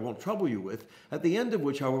volume, which I won't trouble you with, at the end of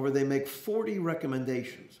which, however, they make 40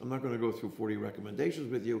 recommendations. I'm not going to go through 40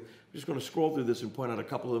 recommendations with you. I'm just going to scroll through this and point out a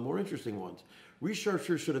couple of the more interesting ones.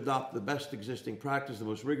 Researchers should adopt the best existing practice, the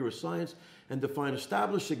most rigorous science, and define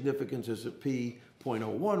established significance as a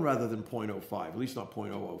p.01 rather than 0.05, at least not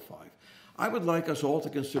 0.005. I would like us all to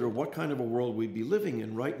consider what kind of a world we'd be living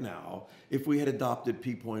in right now if we had adopted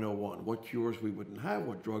p.01, what cures we wouldn't have,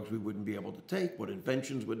 what drugs we wouldn't be able to take, what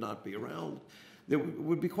inventions would not be around. There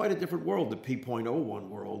would be quite a different world, the p.01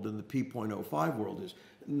 world and the p.05 world is,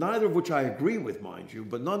 neither of which I agree with, mind you,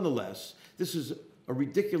 but nonetheless, this is a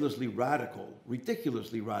ridiculously radical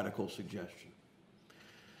suggestion.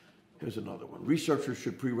 Here's another one. Researchers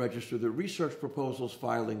should pre-register their research proposals,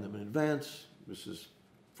 filing them in advance. This is,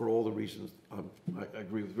 for all the reasons I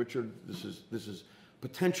agree with Richard, this is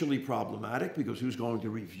potentially problematic because who's going to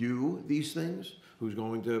review these things? Who's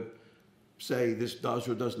going to say this does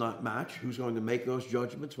or does not match? Who's going to make those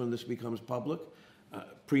judgments when this becomes public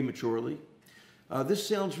prematurely? This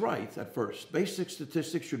sounds right at first. Basic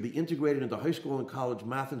statistics should be integrated into high school and college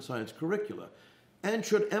math and science curricula and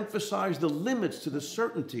should emphasize the limits to the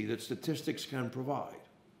certainty that statistics can provide.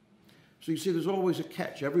 So you see, there's always a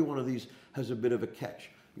catch. Every one of these has a bit of a catch.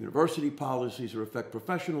 University policies that affect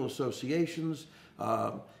professional associations.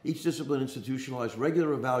 Each discipline institutionalized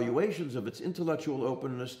regular evaluations of its intellectual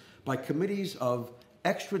openness by committees of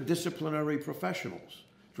extra-disciplinary professionals,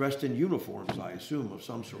 dressed in uniforms, I assume, of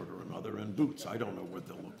some sort or another, and boots. I don't know what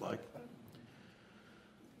they'll look like.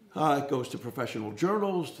 It goes to professional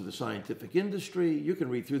journals, to the scientific industry. You can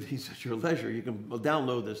read through these at your leisure. You can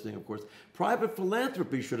download this thing, of course. Private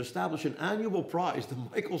philanthropy should establish an annual prize, the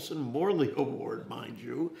Michelson-Morley Award, mind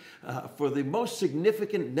you, for the most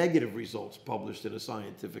significant negative results published in a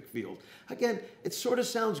scientific field. Again, it sort of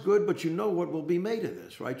sounds good, but you know what will be made of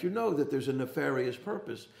this, right? You know that there's a nefarious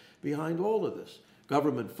purpose behind all of this.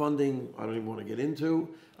 Government funding, I don't even want to get into.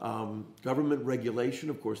 Government regulation,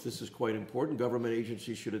 of course, this is quite important. Government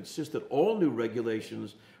agencies should insist that all new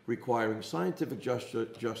regulations requiring scientific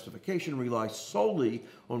justification rely solely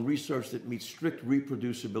on research that meets strict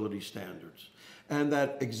reproducibility standards. And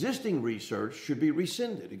that existing research should be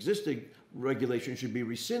rescinded. Existing regulations should be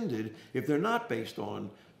rescinded if they're not based on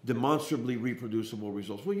demonstrably reproducible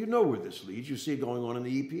results. Well, you know where this leads. You see it going on in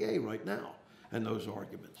the EPA right now, and those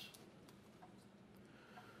arguments.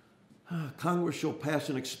 Congress shall pass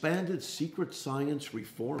an expanded Secret Science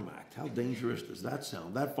Reform Act. How dangerous does that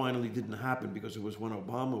sound? That finally didn't happen because it was when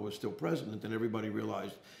Obama was still president and everybody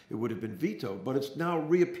realized it would have been vetoed. But it's now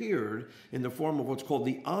reappeared in the form of what's called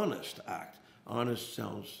the HONEST Act. HONEST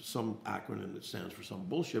sounds some acronym that stands for some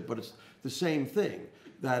bullshit, but it's the same thing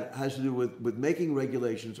that has to do with making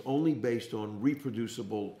regulations only based on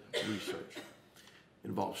reproducible research.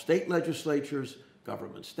 Involves state legislatures,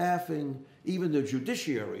 government staffing, even the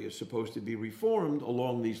judiciary is supposed to be reformed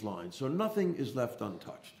along these lines. So nothing is left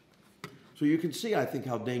untouched. So you can see, I think,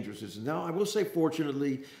 how dangerous this is. Now, I will say,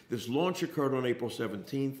 fortunately, this launch occurred on April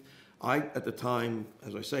 17th. I, at the time,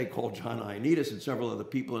 as I say, called John Ioannidis and several other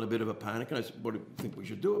people in a bit of a panic, and I said, what do you think we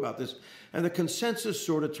should do about this? And the consensus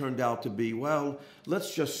sort of turned out to be, well,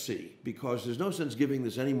 let's just see, because there's no sense giving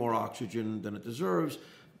this any more oxygen than it deserves.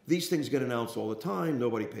 These things get announced all the time.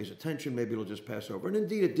 Nobody pays attention. Maybe it'll just pass over. And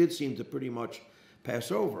indeed, it did seem to pretty much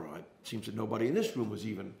pass over. It seems that nobody in this room was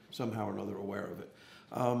even somehow or another aware of it.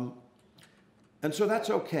 And so that's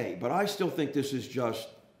okay, but I still think this is just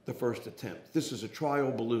the first attempt. This is a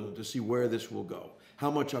trial balloon to see where this will go, how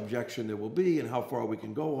much objection there will be and how far we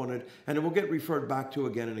can go on it, and it will get referred back to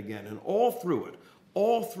again and again. And all through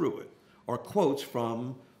it are quotes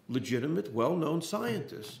from legitimate, well-known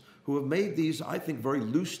scientists who have made these, I think, very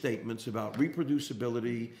loose statements about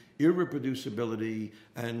reproducibility, irreproducibility,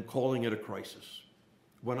 and calling it a crisis.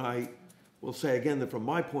 When I will say again that from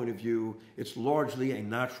my point of view, it's largely a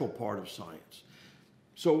natural part of science.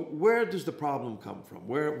 So where does the problem come from?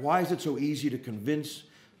 Why is it so easy to convince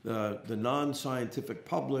the non-scientific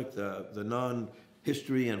public, the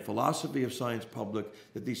non-history and philosophy of science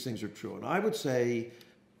public that these things are true? And I would say,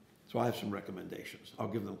 so I have some recommendations. I'll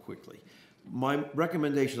give them quickly. My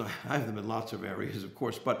recommendations, I have them in lots of areas, of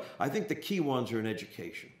course, but I think the key ones are in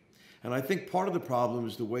education. And I think part of the problem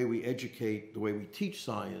is the way we educate, the way we teach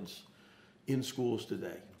science in schools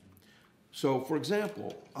today. So, for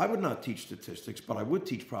example, I would not teach statistics, but I would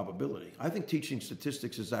teach probability. I think teaching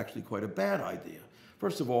statistics is actually quite a bad idea.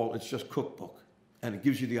 First of all, it's just cookbook, and it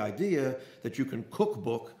gives you the idea that you can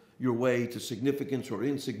cookbook your way to significance or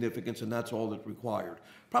insignificance, and that's all that's required.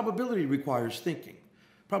 Probability requires thinking.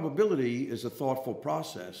 Probability is a thoughtful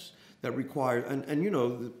process that requires, and you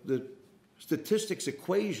know, the statistics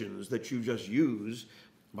equations that you just use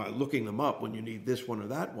by looking them up when you need this one or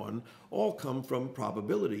that one, all come from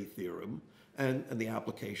probability theorem and the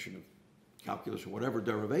application of calculus or whatever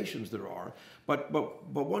derivations there are. But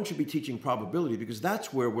one should be teaching probability because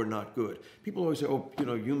that's where we're not good. People always say, oh, you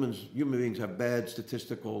know, human beings have bad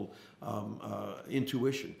statistical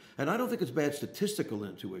intuition. And I don't think it's bad statistical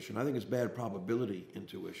intuition. I think it's bad probability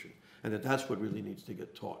intuition. And that's what really needs to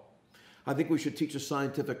get taught. I think we should teach a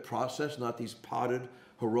scientific process, not these potted,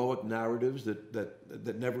 heroic narratives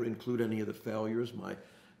that never include any of the failures.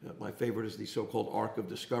 My favorite is the so-called arc of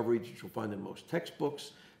discovery, which you'll find in most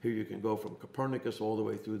textbooks. Here you can go from Copernicus all the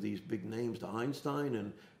way through these big names to Einstein,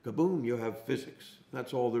 and kaboom, you have physics.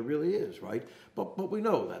 That's all there really is, right? But we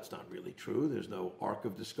know that's not really true. There's no arc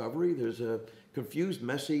of discovery. There's a confused,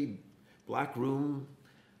 messy, black room,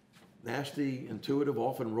 nasty, intuitive,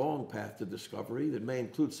 often wrong path to discovery that may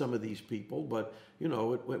include some of these people, but, you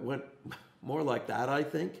know, it went more like that, I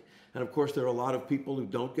think. And of course, there are a lot of people who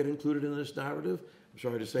don't get included in this narrative. I'm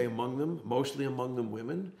sorry to say among them, mostly among them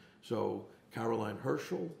women. So Caroline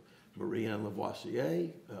Herschel, Marie-Anne Lavoisier,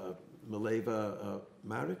 Mileva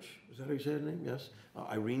Maric, is that how you say her name? Yes.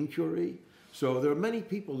 Irene Curie. So there are many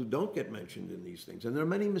people who don't get mentioned in these things. And there are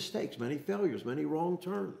many mistakes, many failures, many wrong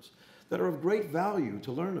turns that are of great value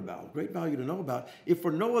to learn about, great value to know about, if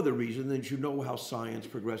for no other reason than you know how science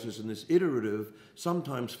progresses in this iterative,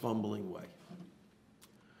 sometimes fumbling way.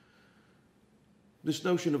 This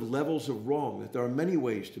notion of levels of wrong, that there are many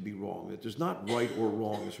ways to be wrong, that there's not right or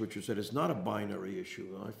wrong, as Richard said, it's not a binary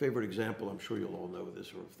issue. My favorite example, I'm sure you'll all know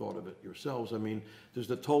this or have thought of it yourselves, I mean, there's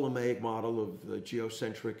the Ptolemaic model of the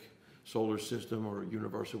geocentric solar system or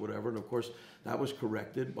universe or whatever, and of course that was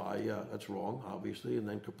corrected by, that's wrong, obviously, and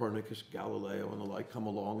then Copernicus, Galileo, and the like come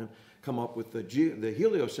along and come up with the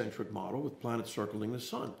heliocentric model with planets circling the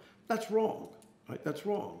sun. That's wrong, right? That's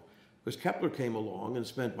wrong. Because Kepler came along and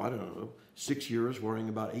spent, I don't know, 6 years worrying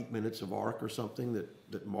about 8 minutes of arc or something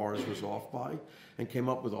that Mars was off by, and came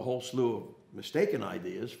up with a whole slew of mistaken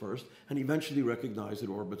ideas first, and eventually recognized that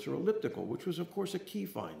orbits are elliptical, which was, of course, a key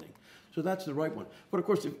finding. So that's the right one. But of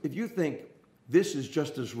course, if you think this is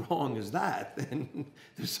just as wrong as that, then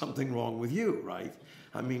there's something wrong with you, right?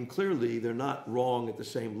 I mean, clearly they're not wrong at the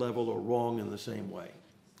same level or wrong in the same way.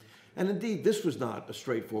 And indeed, this was not a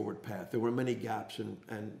straightforward path. There were many gaps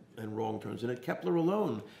and wrong turns in it. Kepler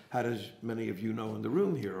alone had, as many of you know in the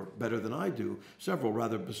room here, better than I do, several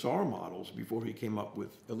rather bizarre models before he came up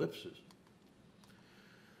with ellipses.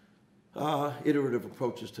 Iterative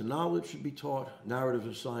approaches to knowledge should be taught, narratives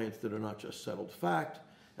of science that are not just settled fact,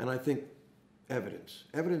 and I think evidence.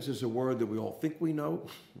 Evidence is a word that we all think we know.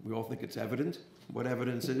 We all think it's evident what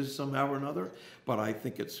evidence is somehow or another, but I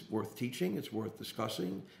think it's worth teaching, it's worth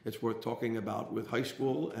discussing, it's worth talking about with high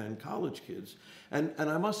school and college kids. And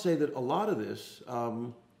I must say that a lot of this,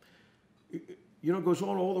 you know, goes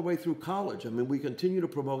on all the way through college. I mean, we continue to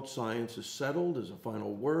promote science as settled, as a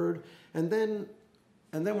final word, and then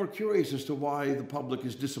we're curious as to why the public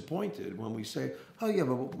is disappointed when we say, oh yeah,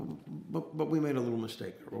 but we made a little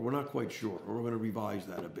mistake, or we're not quite sure, or we're going to revise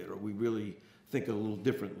that a bit, or we really think a little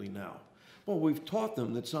differently now. Well, we've taught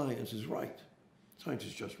them that science is right. Science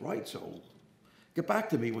is just right, so get back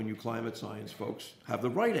to me when you climate science folks have the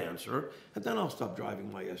right answer, and then I'll stop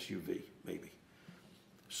driving my SUV, maybe.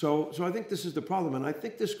 So I think this is the problem, and I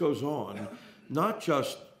think this goes on not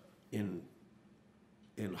just in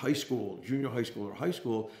in high school, junior high school or high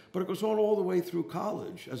school, but it goes on all the way through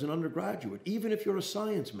college as an undergraduate, even if you're a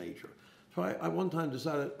science major. So I one time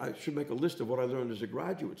decided I should make a list of what I learned as a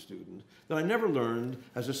graduate student that I never learned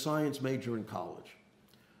as a science major in college.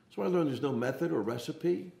 So I learned there's no method or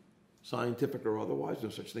recipe, scientific or otherwise, no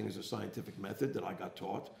such thing as a scientific method that I got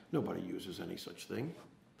taught. Nobody uses any such thing.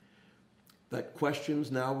 That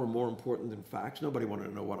questions now were more important than facts. Nobody wanted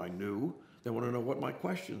to know what I knew. They wanted to know what my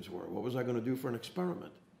questions were. What was I going to do for an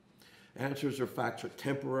experiment? Answers or facts are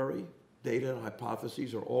temporary. Data and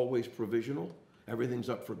hypotheses are always provisional. Everything's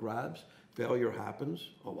up for grabs. Failure happens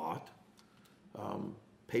a lot.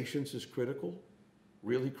 Patience is critical,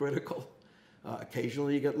 really critical.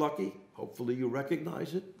 Occasionally you get lucky. Hopefully you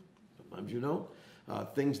recognize it. Sometimes you don't.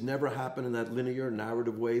 Things never happen in that linear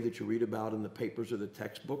narrative way that you read about in the papers or the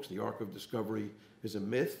textbooks. The arc of discovery is a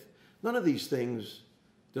myth. None of these things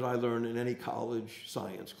did I learn in any college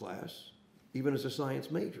science class, even as a science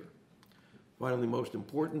major. Finally, most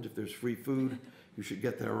important, if there's free food, you should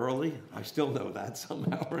get there early. I still know that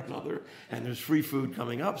somehow or another. And there's free food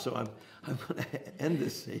coming up, so I'm going to end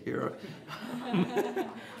this here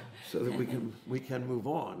so that we can move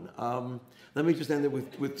on. Let me just end it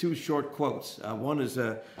with two short quotes. One is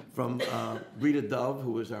from Rita Dove,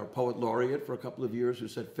 who was our poet laureate for a couple of years, who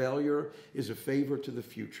said, "Failure is a favor to the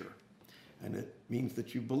future." And it means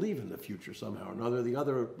that you believe in the future somehow or another. The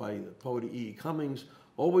other, by the poet E. Cummings,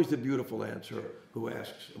 always the beautiful answer who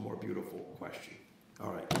asks a more beautiful question.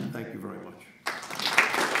 All right, thank you very much.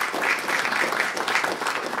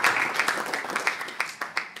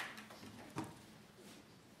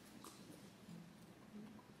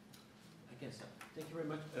 Thank you very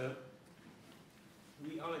much.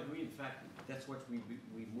 We all agree, in fact, that's what we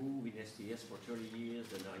move in STS for 30 years,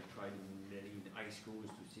 and I tried in many high schools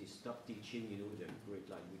to say, stop teaching, the great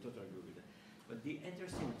line. We totally agree with that. But the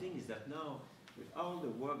interesting thing is that now, with all the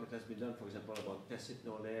work that has been done, for example, about tacit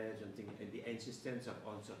knowledge and the insistence of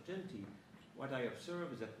uncertainty, what I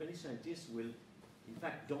observe is that many scientists will, in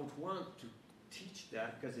fact, don't want to teach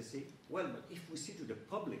that because they say, well, but if we see to the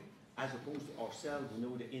public, as opposed to ourselves, who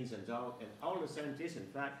know the ins and outs, and all the scientists, in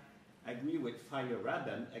fact, agree with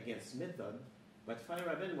Firestein against method, but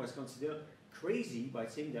Firestein was considered crazy by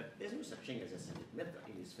saying that there's no such thing as a scientific method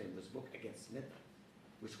in his famous book Against Method,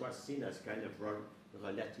 which was seen as kind of a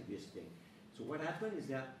relativist thing. So what happened is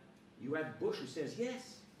that you have Bush who says,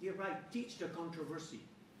 yes, you're right, teach the controversy.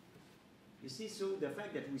 You see, so the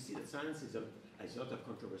fact that we see that science is a lot of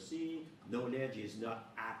controversy, knowledge is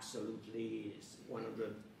not absolutely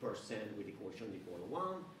 100% with equation equal to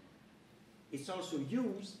 1. It's also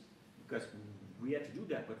used, because we have to do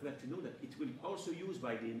that, but we have to know that it will also used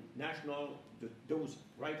by the those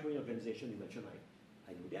right-wing organizations you mentioned.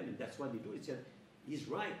 I know them, and that's what they do. It said, he's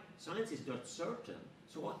right, science is not certain.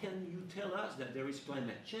 So how can you tell us that there is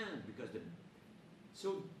climate change? Because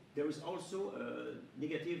so there is also a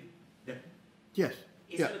negative that yes.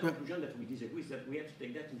 It's not a conclusion that we disagree, is that we have to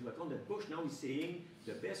take that into account, that Bush now is saying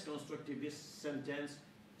the best constructivist sentence,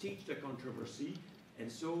 teach the controversy,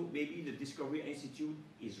 and so maybe the Discovery Institute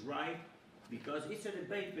is right, because it's a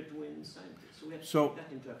debate between scientists. So we have to take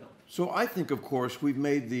that into account. So I think, of course, we've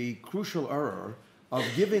made the crucial error of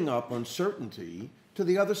giving up uncertainty to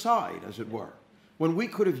the other side, as it were, when we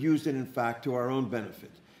could have used it, in fact, to our own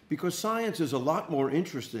benefit. Because science is a lot more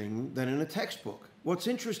interesting than in a textbook. What's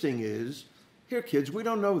interesting is, here, kids, we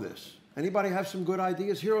don't know this. Anybody have some good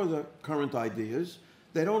ideas? Here are the current ideas.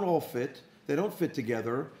 They don't all fit. They don't fit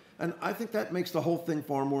together. And I think that makes the whole thing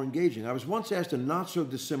far more engaging. I was once asked a not so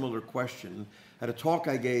dissimilar question at a talk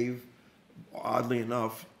I gave, oddly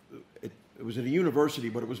enough. It was at a university,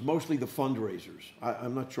 but it was mostly the fundraisers.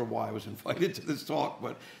 I'm not sure why I was invited to this talk,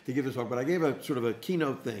 but to give this talk. But I gave a sort of a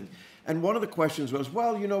keynote thing. And one of the questions was,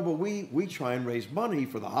 well, but we try and raise money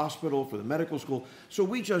for the hospital, for the medical school. So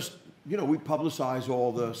we just, we publicize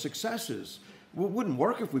all the successes. Well, it wouldn't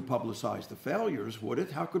work if we publicized the failures, would it?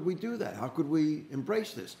 How could we do that? How could we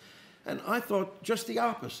embrace this? And I thought just the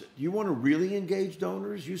opposite. You want to really engage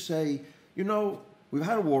donors? You say, we've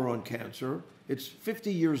had a war on cancer. It's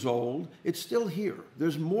 50 years old. It's still here.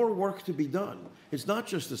 There's more work to be done. It's not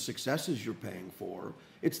just the successes you're paying for.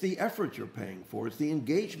 It's the effort you're paying for. It's the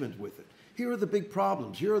engagement with it. Here are the big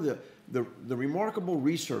problems. Here are the remarkable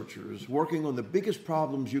researchers working on the biggest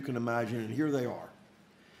problems you can imagine, and here they are.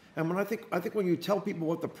 And when I think when you tell people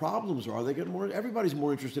what the problems are, they get everybody's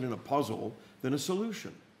more interested in a puzzle than a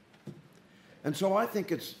solution. And so I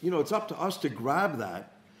think it's up to us to grab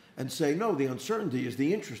that and say, no, the uncertainty is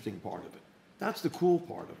the interesting part of it. That's the cool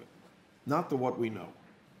part of it, not the what we know.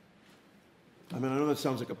 I mean, I know that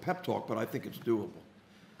sounds like a pep talk, but I think it's doable.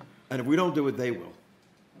 And if we don't do it, they will.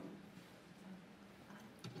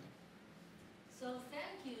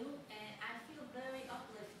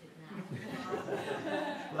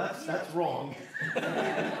 that's wrong. But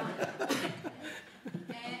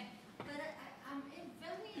I'm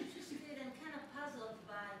very interested and kind of puzzled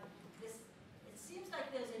by this. It seems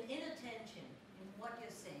like there's an inattention in what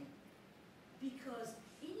you're saying. Because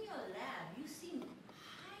in your lab, you seem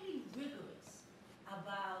highly rigorous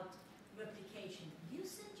about replication. You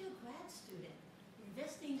send your grad student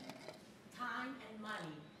investing time and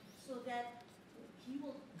money so that he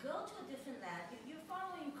will go to a different lab. You're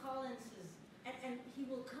following Collins's, and he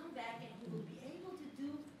will come back and he will be able to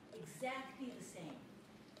do exactly the same.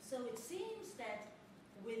 So it seems that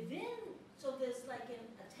so there's like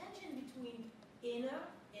a tension between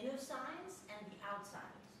inner science and the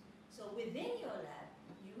outsiders. So within your lab,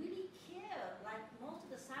 you really care, like most of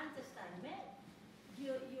the scientists I met,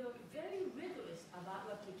 you're very rigorous about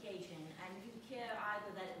replication, and you care either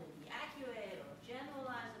that it will be accurate or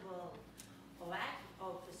generalizable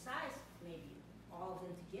or precise, maybe all of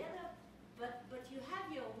them together, but you have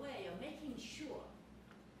your way of making sure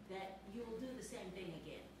that you will do the same thing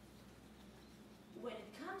again. When it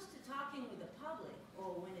comes to talking with the public,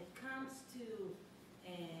 or when it comes to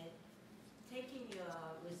taking your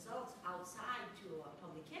results outside to a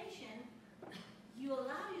publication, you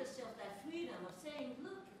allow yourself that freedom of saying,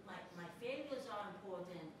 look, my failures are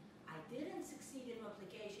important, I didn't succeed in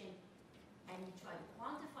replication, and you try to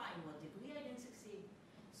quantify in what degree I didn't succeed.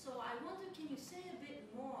 So I wonder, can you say a bit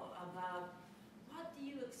more about what do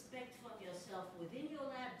you expect from yourself within your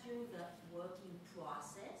lab during the working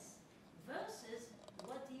process versus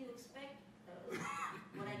what do you expect,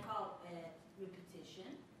 what I call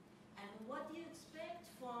repetition, and what do you expect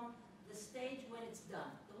from the stage when it's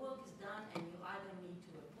done? The work is done and you either need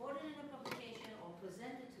to report it in a publication or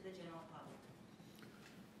present it to the general public.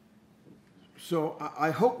 So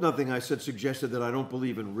I hope nothing I said suggested that I don't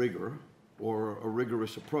believe in rigor or a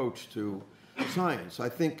rigorous approach to science. I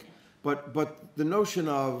think, but the notion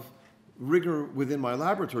of rigor within my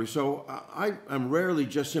laboratory, so I am rarely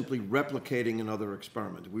just simply replicating another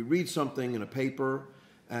experiment. We read something in a paper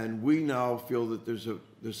and we now feel that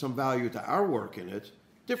there's some value to our work in it,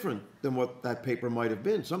 different than what that paper might have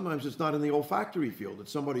been. Sometimes it's not in the olfactory field.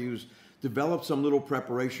 It's somebody who's developed some little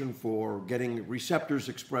preparation for getting receptors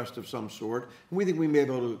expressed of some sort, and we think we may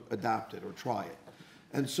be able to adapt it or try it.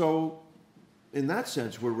 And so in that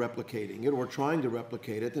sense, we're replicating it or trying to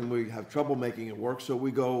replicate it, and we have trouble making it work, so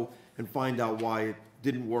we go and find out why it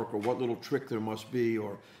didn't work or what little trick there must be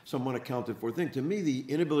or some unaccounted for thing. To me, the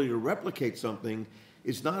inability to replicate something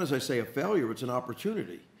is not, as I say, a failure, it's an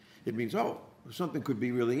opportunity. It means, oh, something could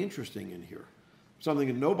be really interesting in here. Something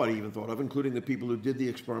that nobody even thought of, including the people who did the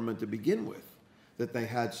experiment to begin with, that they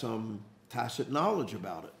had some tacit knowledge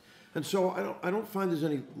about it. And so I don't find there's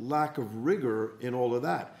any lack of rigor in all of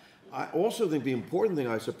that. I also think the important thing,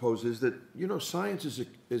 I suppose, is that, you know, science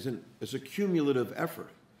is a cumulative effort.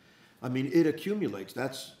 I mean, it accumulates.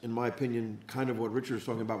 That's, in my opinion, kind of what Richard was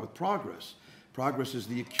talking about with progress. Progress is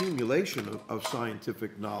the accumulation of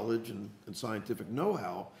scientific knowledge and scientific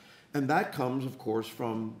know-how. And that comes, of course,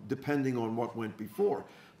 from depending on what went before.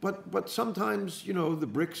 But sometimes, you know, the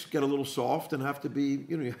bricks get a little soft and have to be,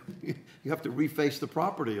 you know, you have to reface the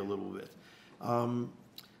property a little bit.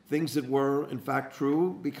 Things that were, in fact,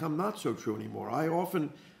 true become not so true anymore. I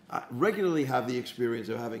regularly have the experience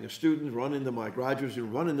of having a student run into my graduate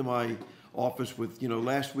student, run into my office with, you know,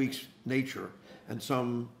 last week's Nature and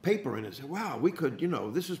some paper in it. Say, wow, we could, you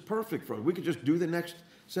know, this is perfect for us. We could just do the next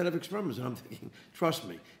set of experiments. And I'm thinking, trust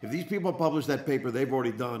me, if these people publish that paper, they've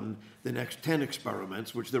already done the next 10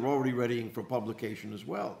 experiments, which they're already readying for publication as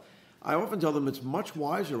well. I often tell them it's much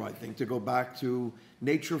wiser, I think, to go back to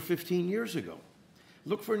Nature 15 years ago.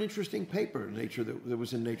 Look for an interesting paper in Nature that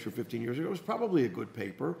was in Nature 15 years ago. It was probably a good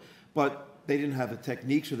paper, but they didn't have the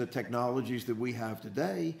techniques or the technologies that we have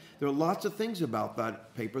today. There are lots of things about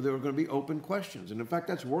that paper that are going to be open questions. And in fact,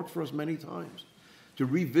 that's worked for us many times. To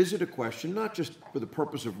revisit a question, not just for the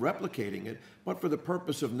purpose of replicating it, but for the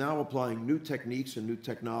purpose of now applying new techniques and new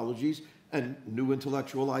technologies and new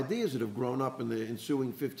intellectual ideas that have grown up in the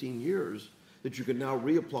ensuing 15 years that you can now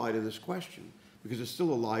reapply to this question, because it's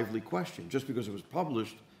still a lively question, just because it was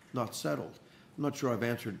published, not settled. I'm not sure I've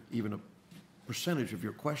answered even a percentage of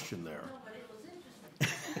your question there. No, but it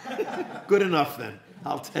was interesting. Good enough then.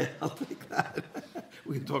 I'll take that.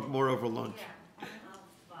 We can talk more over lunch. Yeah, I'll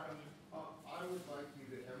follow you. I would like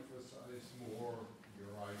you to emphasize more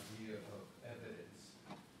your idea of evidence.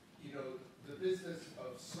 You know, the business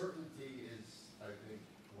of certainty is, I think,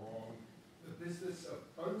 wrong. The business of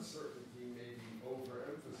uncertainty may be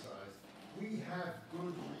overemphasized. We have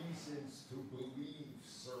good reasons to believe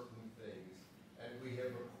certain things, and we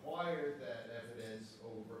have acquired that evidence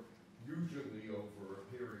usually over a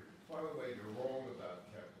period. By the way, you're wrong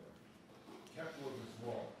about Kepler.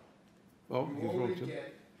 Oh, You he's wrong only too.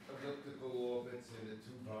 get elliptical orbits in a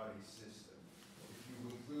two-body system. If you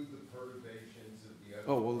include the perturbations of the other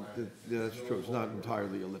Oh, well, planets, yeah, it's that's no true. It's not longer-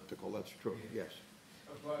 entirely elliptical. That's true, Yeah. yes.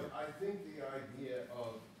 But I think the idea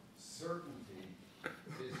of certainty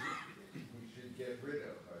is, we should get rid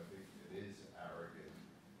of. I think it is arrogant.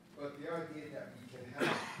 But the idea that we can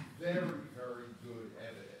have very, very good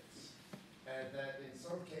evidence, and that in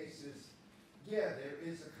some cases, yeah, there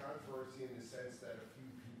is a controversy in the sense that a few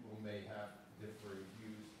people may have differing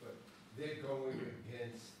views, but they're going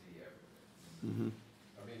against the evidence. Mhm.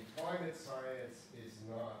 I mean, climate science is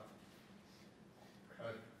not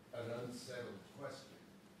an unsettled question,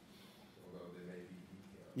 although there may be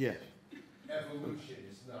details. Yes. Evolution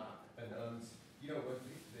is not you know, when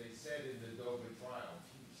they said in the Dover trial,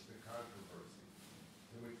 teach the controversy,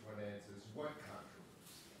 to which one answers, what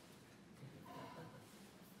controversy?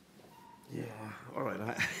 Yeah, all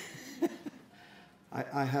right.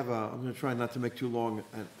 I have I'm going to try not to make too long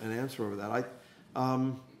an answer over that.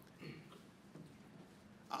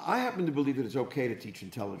 I happen to believe that it's okay to teach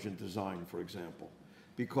intelligent design, for example,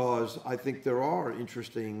 because I think there are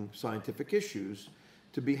interesting scientific issues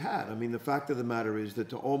to be had. I mean, the fact of the matter is that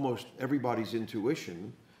to almost everybody's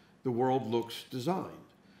intuition, the world looks designed.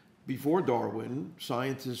 Before Darwin,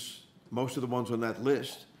 scientists, most of the ones on that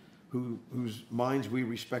list, whose minds we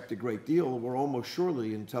respect a great deal, were almost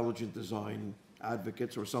surely intelligent design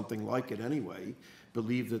advocates or something like it anyway,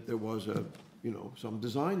 believed that there was some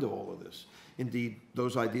design to all of this. Indeed,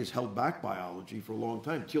 those ideas held back biology for a long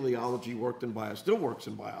time. Teleology still works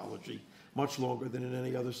in biology much longer than in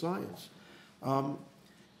any other science.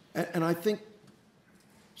 And I think,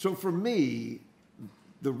 so for me,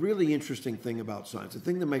 the really interesting thing about science, the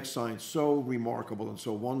thing that makes science so remarkable and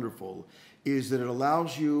so wonderful, is that it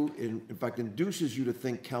allows you, in fact, induces you to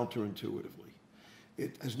think counterintuitively.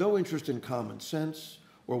 It has no interest in common sense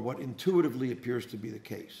or what intuitively appears to be the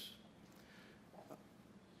case.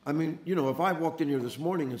 I mean, if I walked in here this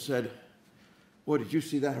morning and said, "Boy, did you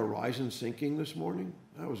see that horizon sinking this morning?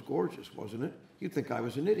 That was gorgeous, wasn't it?" You'd think I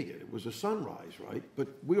was an idiot. It was a sunrise, right? But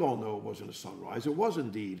we all know it wasn't a sunrise. It was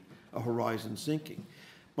indeed a horizon sinking.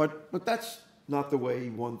 But that's not the way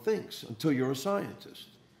one thinks until you're a scientist.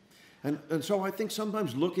 And so I think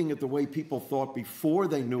sometimes looking at the way people thought before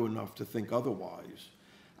they knew enough to think otherwise,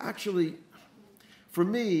 actually, for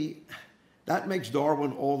me, that makes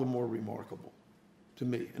Darwin all the more remarkable to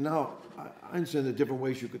me. And now, I understand the different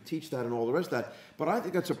ways you could teach that and all the rest of that, but I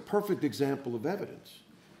think that's a perfect example of evidence.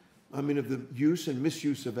 I mean, of the use and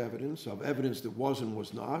misuse of evidence that was and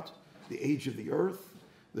was not, the age of the Earth,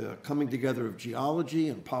 the coming together of geology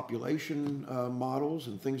and population models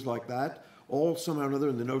and things like that, all somehow or another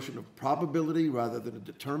in the notion of probability rather than a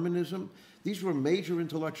determinism. These were major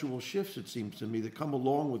intellectual shifts, it seems to me, that come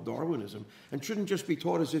along with Darwinism and shouldn't just be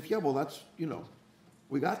taught as if, yeah, well, that's,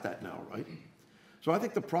 we got that now, right? So I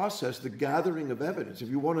think the process, the gathering of evidence, if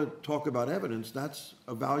you want to talk about evidence, that's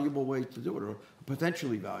a valuable way to do it, or a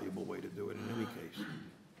potentially valuable way to do it in any case.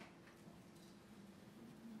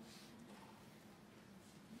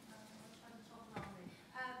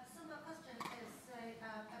 So my question is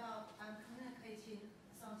about communicating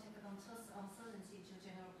scientific uncertainty to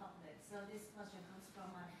general public. So this question comes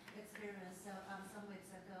from my experience. So some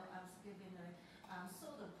weeks ago, I was giving a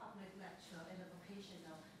sort of public lecture in a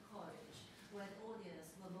vocational college, where the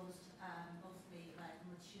audience were mostly like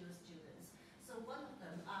mature students. So one of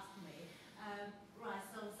them asked me, right,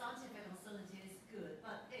 so scientific uncertainty is good,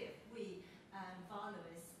 but if we value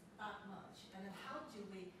it that much, and then how can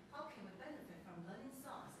we benefit from learning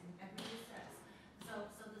science in every sense?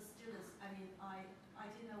 So the students, I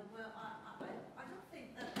didn't know, well, I don't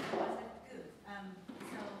think that was good.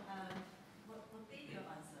 What would be your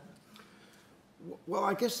answer? Well,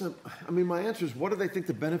 I guess, my answer is, what do they think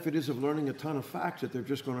the benefit is of learning a ton of facts that they're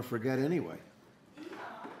just going to forget anyway? Yeah.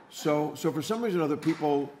 So for some reason or other,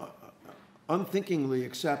 people unthinkingly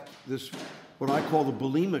accept this, what I call the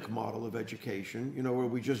bulimic model of education, where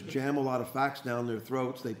we just jam a lot of facts down their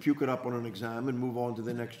throats, they puke it up on an exam and move on to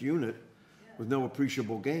the next unit with no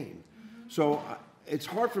appreciable gain. So it's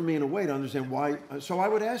hard for me in a way to understand why. So I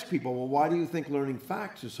would ask people, well, why do you think learning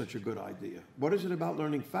facts is such a good idea? What is it about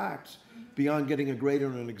learning facts beyond getting a grade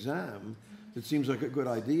on an exam that seems like a good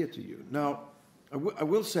idea to you? Now, I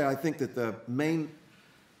will say I think that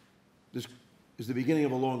this is the beginning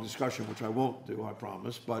of a long discussion, which I won't do, I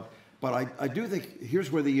promise, but I do think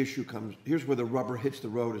here's where the issue comes, here's where the rubber hits the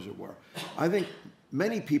road, as it were. I think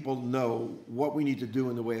many people know what we need to do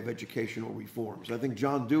in the way of educational reforms. I think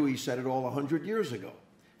John Dewey said it all 100 years ago,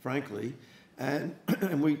 frankly, and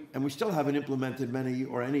we still haven't implemented many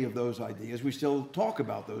or any of those ideas. We still talk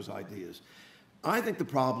about those ideas. I think the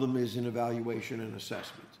problem is in evaluation and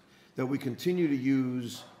assessment, that we continue to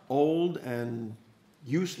use old and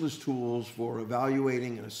useless tools for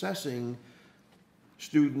evaluating and assessing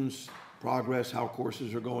students' progress, how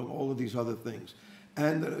courses are going, all of these other things.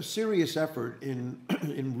 And that a serious effort in,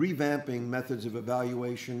 in revamping methods of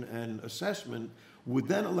evaluation and assessment would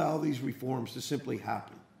then allow these reforms to simply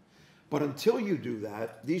happen. But until you do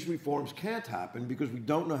that, these reforms can't happen because we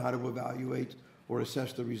don't know how to evaluate or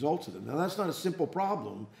assess the results of them. Now, that's not a simple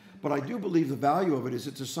problem, but I do believe the value of it is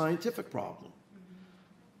it's a scientific problem.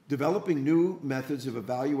 Developing new methods of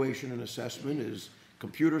evaluation and assessment is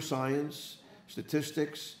computer science,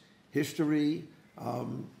 statistics, history,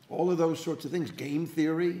 all of those sorts of things, game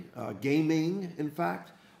theory, gaming, in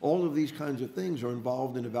fact. All of these kinds of things are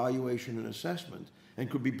involved in evaluation and assessment and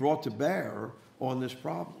could be brought to bear on this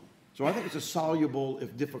problem. So I think it's a soluble,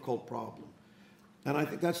 if difficult, problem. And I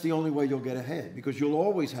think that's the only way you'll get ahead, because you'll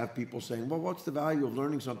always have people saying, well, what's the value of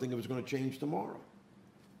learning something if it's going to change tomorrow?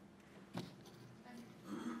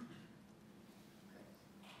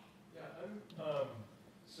 Yeah,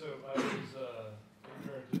 so I was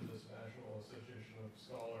interned to this National Association of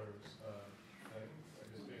Scholars thing. I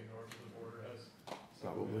guess being north of the border has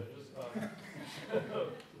some Probably. advantages.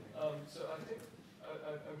 So I think,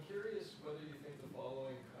 I'm curious whether you think the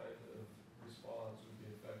following kind of response would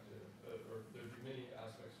be effective, or there'd be many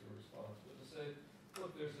aspects to a response, but to say,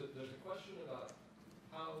 look, there's a question about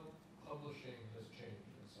how publishing has changed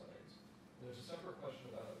in science. And there's a separate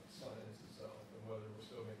question about science itself and whether we're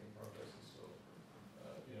still making progress and still,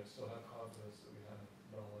 still have confidence that we have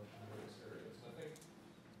knowledge in various areas. And I think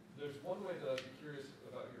there's one way that I'd be curious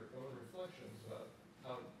about your own reflections about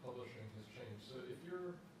how publishing has changed. So if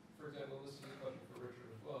you're, for example, this is a question for Richard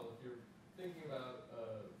as well, if you're thinking about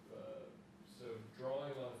so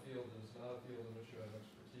drawing on a field that is not a field in which you have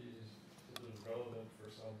expertise, that is relevant for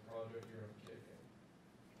some project you're undertaking,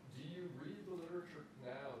 do you read the literature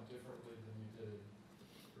now differently than you did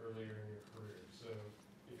earlier in your career? So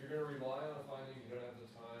if you're going to rely on a finding, you don't have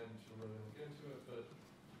the time to really look into it, but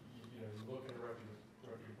you look in a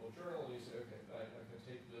reputable journal and you say, okay, I can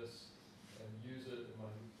take this and use it in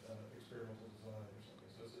my experimental design or something.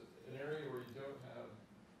 So it's an area where you don't have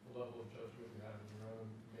the level of judgment you have in your own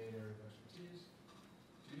main area of expertise.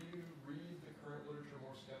 Do you read the current literature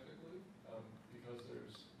more skeptically because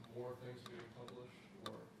there's more things being published?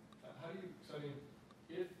 Or how do you, so I mean,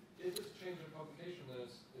 if it's a change in publication, then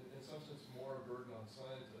it's in some sense more a burden on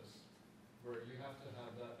scientists, where you have to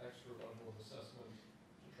have that extra level of assessment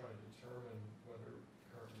to try to determine whether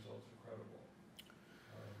current results are credible.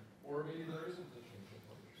 Or maybe there isn't a change in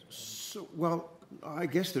publishing. So, well, I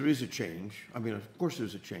guess there is a change. I mean, of course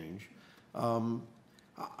there's a change.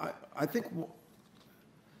 I think,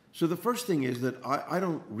 so the first thing is that I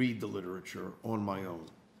don't read the literature on my own.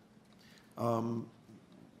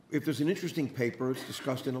 If there's an interesting paper, it's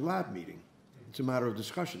discussed in a lab meeting. It's a matter of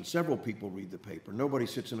discussion. Several people read the paper. Nobody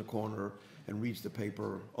sits in a corner and reads the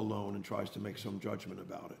paper alone and tries to make some judgment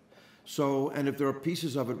about it. So, and if there are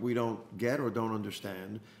pieces of it we don't get or don't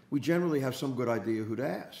understand, we generally have some good idea who to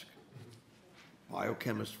ask.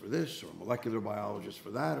 Biochemist for this, or molecular biologist for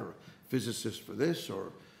that, or physicist for this,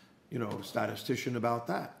 or, statistician about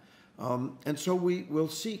that. And so we will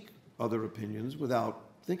seek other opinions without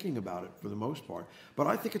thinking about it for the most part. But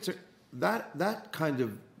I think that kind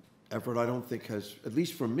of effort, I don't think has, at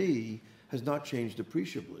least for me, has not changed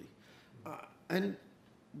appreciably. And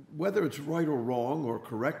whether it's right or wrong or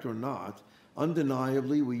correct or not,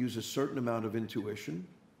 undeniably we use a certain amount of intuition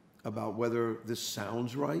about whether this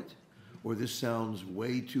sounds right or this sounds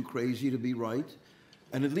way too crazy to be right.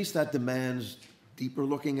 And at least that demands deeper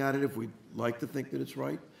looking at it if we'd like to think that it's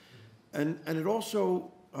right. And it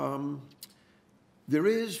also, there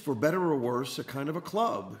is, for better or worse, a kind of a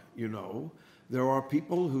club, There are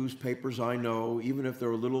people whose papers I know, even if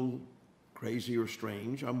they're a little crazy or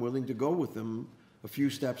strange, I'm willing to go with them a few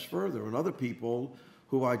steps further. And other people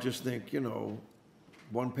who I just think,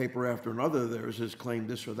 one paper after another theirs has claimed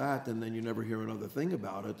this or that, and then you never hear another thing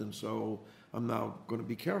about it. And so I'm now going to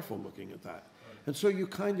be careful looking at that. And so you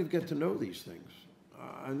kind of get to know these things.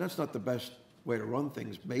 And that's not the best way to run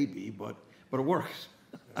things, maybe, but it works.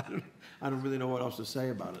 I don't really know what else to say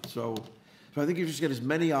about it. So I think you just get as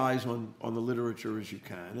many eyes on the literature as you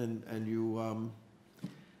can, and you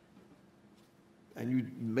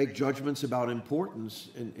make judgments about importance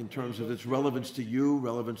in terms of its relevance to you,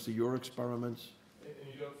 relevance to your experiments. And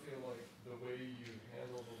you don't feel like the way you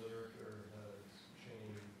handle the literature has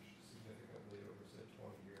changed significantly over, say,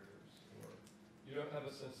 20 years? Or you don't have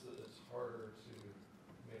a sense that it's harder to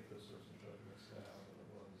make those sorts of judgments now than it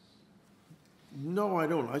was No, I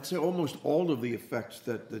don't. I'd say almost all of the effects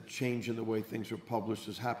that the change in the way things are published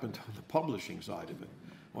has happened on the publishing side of it,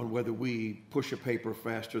 on whether we push a paper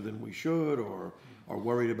faster than we should, or are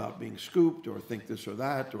worried about being scooped, or think this or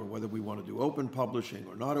that, or whether we want to do open publishing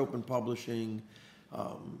or not open publishing,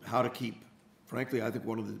 how to keep, frankly, I think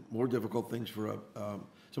one of the more difficult things for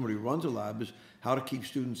somebody who runs a lab is how to keep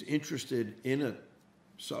students interested in a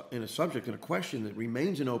subject, in a question that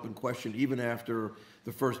remains an open question even after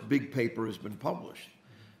the first big paper has been published.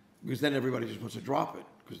 Because then everybody just wants to drop it,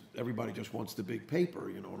 because everybody just wants the big paper,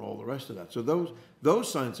 you know, and all the rest of that. So those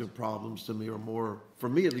kinds of problems to me are more, for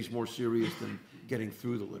me at least, more serious than getting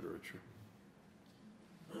through the literature.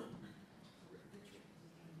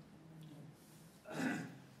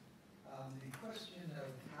 The question of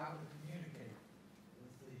how to communicate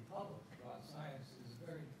with the public about science is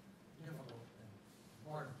very difficult and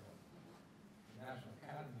important. The National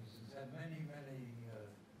Academies has had many, many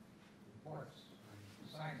reports on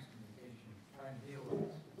science communication, trying to deal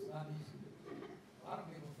with it. It's not easy. A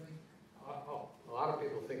lot of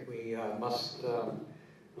people think we must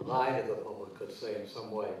lie to the public, let's say, in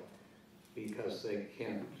some way, because they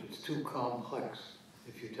can't, it's too complex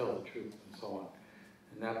if you tell the truth and so on.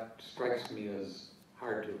 And that strikes me as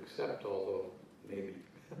hard to accept, although maybe.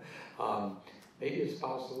 Maybe it's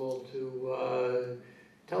possible to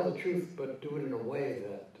tell the truth, but do it in a way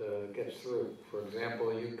that gets through. For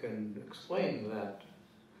example, you can explain that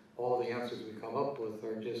all the answers we come up with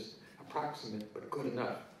are just approximate, but good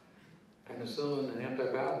enough. Penicillin and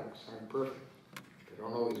antibiotics aren't perfect. They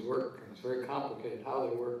don't always work, and it's very complicated how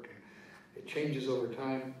they work. It changes over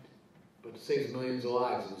time, but it saves millions of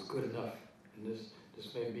lives, and it's good enough. And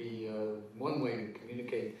this may be one way to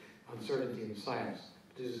communicate uncertainty in science.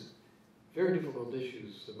 There's very difficult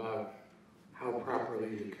issues about how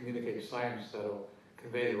properly to communicate science that'll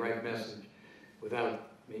convey the right message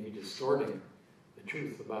without maybe distorting the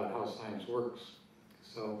truth about how science works.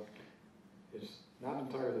 So it's not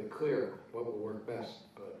entirely clear what will work best,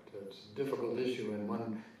 but it's a difficult issue, and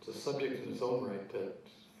one, it's a subject in its own right that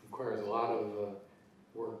requires a lot of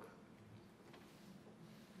work.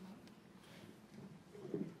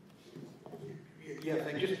 Yeah,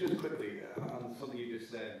 thank you. Just quickly on something you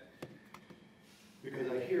just said,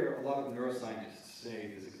 because I hear a lot of neuroscientists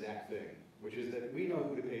say this exact thing, which is that we know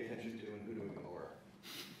who to pay attention to and who to ignore.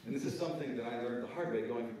 And this is something that I learned the hard way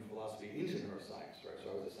going from philosophy into neuroscience, right?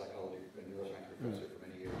 So I was a psychology and neuroscience professor for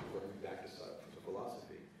many years before moving back to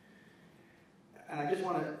philosophy. And I just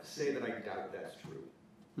want to say that I doubt that's true.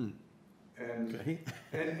 And, Okay.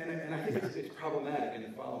 and I think it's problematic in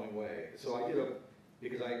the following way. So I did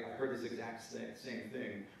because I heard this exact same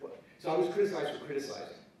thing. So I was criticized for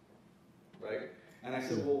criticizing, right? And I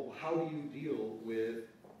said, well, how do you deal with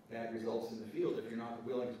bad results in the field if you're not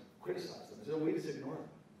willing to criticize them? I said, well, we just ignore them,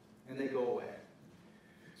 and they go away.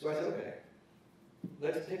 So I said, okay,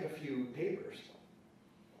 let's pick a few papers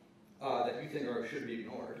that you think should be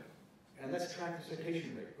ignored, and let's track the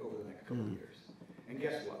citation rate over the next couple of years. And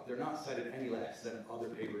guess what? They're not cited any less than other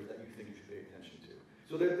papers that you think you should pay attention to.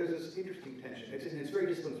 So there's this interesting tension. It's very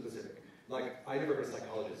discipline specific. Like, I never heard a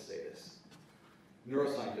psychologist say this.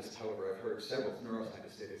 Neuroscientists, however, I've heard several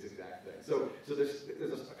neuroscientists say this exact thing. So there's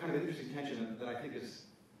a kind of interesting tension that I think it's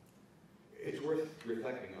worth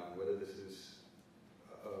reflecting on whether this is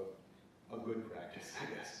a good practice, I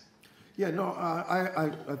guess. Yeah, no,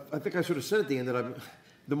 I think I sort of said at the end that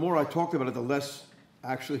the more I talked about it, the less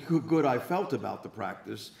actually good I felt about the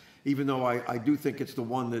practice, even though I do think it's the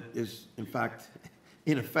one that is, in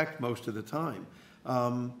effect most of the time.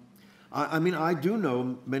 I mean, I do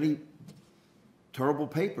know many terrible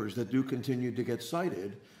papers that do continue to get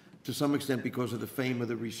cited, to some extent because of the fame of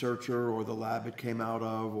the researcher or the lab it came out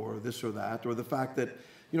of or this or that, or the fact that,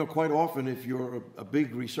 you know, quite often if you're a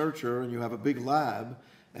big researcher and you have a big lab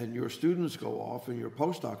and your students go off and your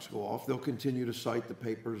postdocs go off, they'll continue to cite the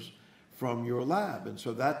papers from your lab. And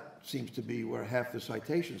so that seems to be where half the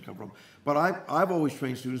citations come from. But I've always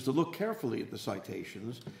trained students to look carefully at the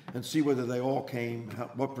citations and see whether they all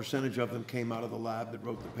what percentage of them came out of the lab that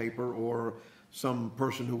wrote the paper or some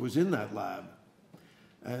person who was in that lab.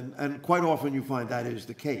 And quite often you find that is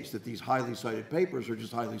the case, that these highly cited papers are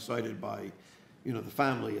just highly cited by, you know, the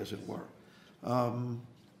family, as it were. I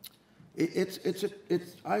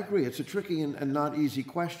agree, it's a tricky and not easy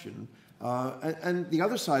question. And the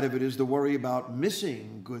other side of it is the worry about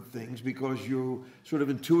missing good things because you sort of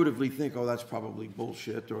intuitively think, oh, that's probably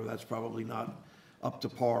bullshit or that's probably not up to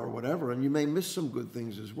par or whatever, and you may miss some good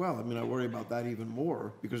things as well. I mean, I worry about that even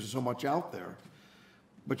more because there's so much out there.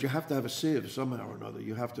 But you have to have a sieve somehow or another.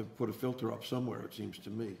 You have to put a filter up somewhere, it seems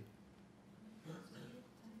to me.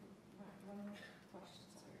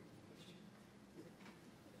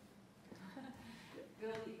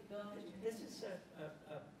 guess a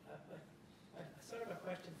sort of a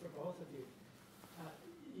question for both of you.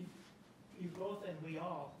 You both and we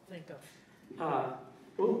all think of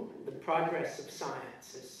the progress of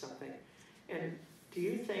science as something. And do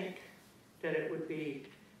you think that it would be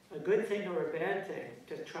a good thing or a bad thing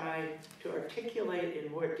to try to articulate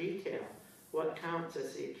in more detail what counts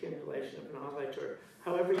as the accumulation of knowledge, or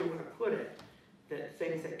however you want to put it, that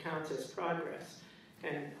things that counts as progress?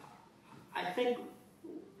 And I think,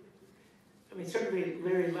 I mean, certainly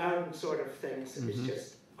Larry Loudon sort of things is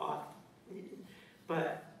just off.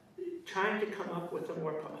 But trying to come up with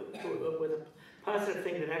with a positive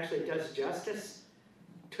thing that actually does justice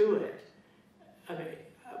to it. I mean,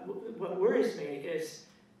 what worries me is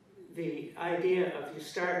the idea of you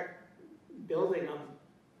start building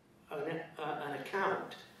an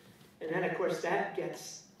account, and then of course that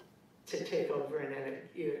gets to take over, and then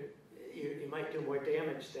you might do more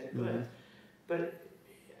damage than good. But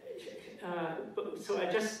so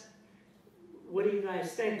what do you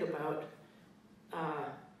guys think about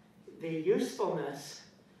the usefulness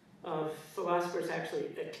of philosophers actually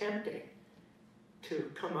attempting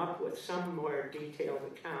to come up with some more detailed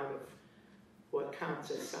account of what counts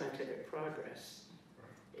as scientific progress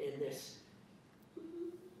in this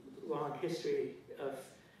long history of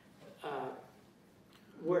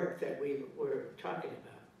work that we were talking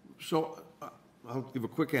about? So I'll give a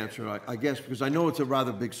quick answer, I guess, because I know it's a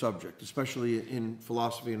rather big subject, especially in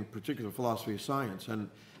philosophy, in particular philosophy of science. And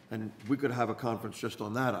we could have a conference just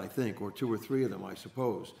on that, I think, or 2 or 3 of them, I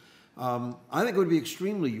suppose. I think it would be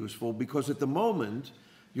extremely useful because at the moment,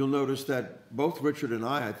 you'll notice that both Richard and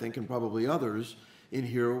I think, and probably others in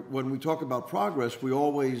here, when we talk about progress, we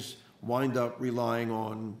always wind up relying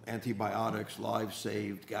on antibiotics, lives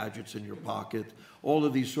saved, gadgets in your pocket, all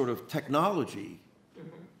of these sort of technology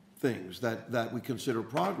things that we consider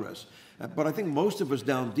progress. But I think most of us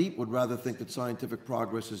down deep would rather think that scientific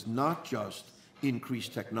progress is not just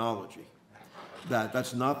increased technology.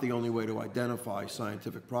 That's not the only way to identify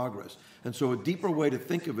scientific progress. And so a deeper way to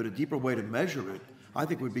think of it, a deeper way to measure it, I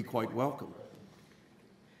think would be quite welcome.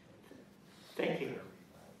 Thank you.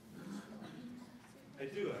 I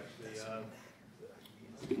do actually.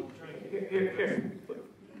 I'll try and get Here.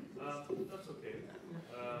 That's okay.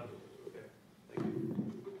 Okay, thank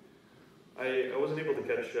you. I wasn't able to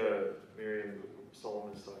catch Miriam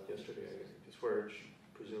Solomon's talk yesterday. It's where she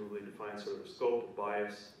presumably defines sort of scope of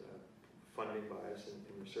bias, funding bias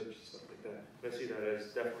in research and stuff like that. I see that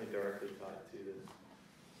as definitely directly tied to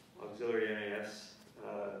the auxiliary NAS.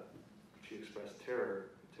 She expressed terror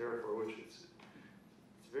for which it's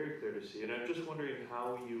very clear to see. And I'm just wondering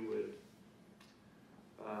how you would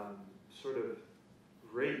sort of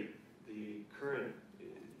rate the current,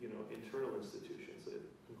 internal institutions, the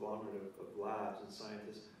conglomerate of labs and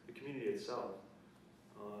scientists, the community itself,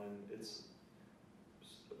 on its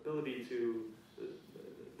ability to,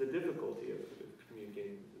 the difficulty of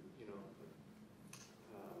communicating,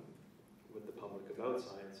 with the public about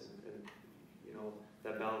science and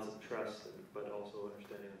that balance of trust, but also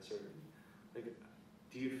understanding uncertainty. Like,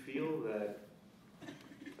 do you feel that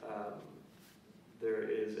there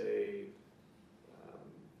is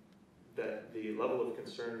that the level of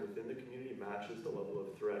concern within the community matches the level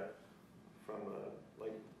of threat from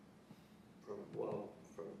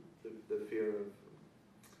the fear of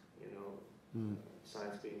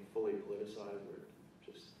science being fully politicized, or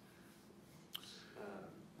just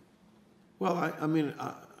Well,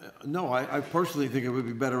 I personally think it would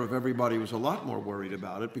be better if everybody was a lot more worried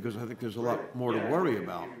about it, because I think there's a lot more to worry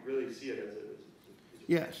about. You really see it as it is.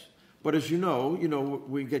 Yes, but as you know,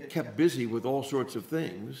 we get kept busy with all sorts of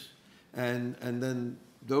things, and then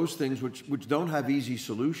those things which don't have easy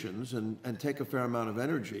solutions and take a fair amount of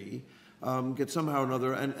energy get somehow or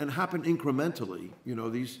another and happen incrementally.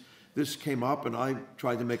 This came up, and I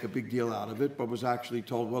tried to make a big deal out of it, but was actually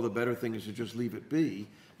told, well, the better thing is to just leave it be.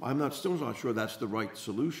 I'm still not sure that's the right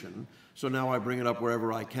solution. So now I bring it up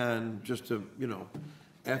wherever I can, just to,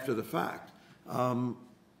 after the fact.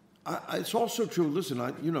 It's also true, listen,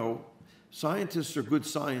 scientists are good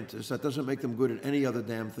scientists. That doesn't make them good at any other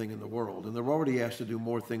damn thing in the world. And they're already asked to do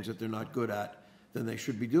more things that they're not good at than they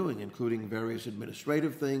should be doing, including various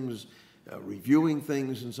administrative things, reviewing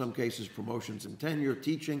things in some cases, promotions and tenure,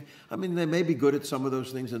 teaching. I mean, they may be good at some of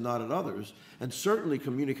those things and not at others. And certainly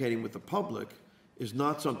communicating with the public is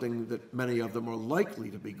not something that many of them are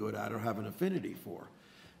likely to be good at or have an affinity for.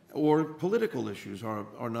 Or political issues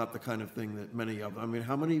are not the kind of thing that many of them. I mean,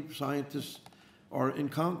 how many scientists are in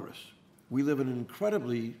Congress? We live in an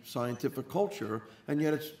incredibly scientific culture, and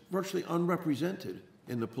yet it's virtually unrepresented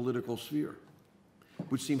in the political sphere,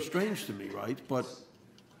 which seems strange to me, right? But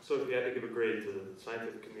so if you had to give a grade to the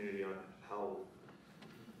scientific community on how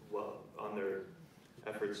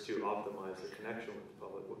efforts to optimize the connection with the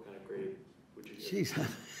public, what kind of grade would you give?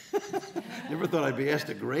 Jeez, never thought I'd be asked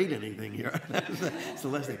to grade anything here. That's the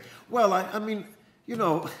last thing. Well, I mean, you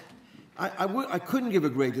know, I couldn't give a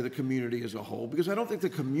grade to the community as a whole because I don't think the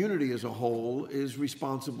community as a whole is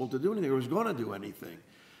responsible to do anything or is going to do anything.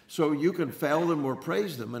 So you can fail them or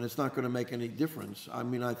praise them, and it's not going to make any difference. I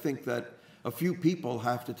mean, I think that a few people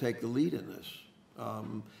have to take the lead in this.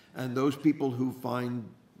 And those people who find,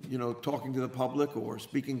 you know, talking to the public or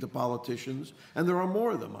speaking to politicians, and there are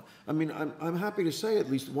more of them. I mean, I'm happy to say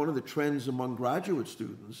at least one of the trends among graduate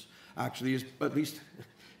students actually is, at least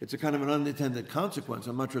it's a kind of an unintended consequence.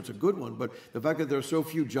 I'm not sure it's a good one, but the fact that there are so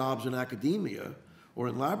few jobs in academia or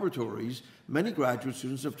in laboratories, many graduate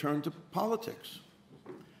students have turned to politics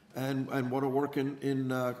and want to work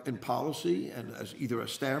in policy and as either as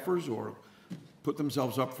staffers or put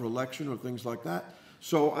themselves up for election or things like that.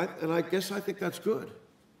 So, I guess I think that's good.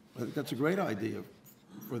 I think that's a great idea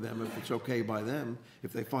for them if it's okay by them,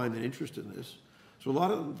 if they find an interest in this. So a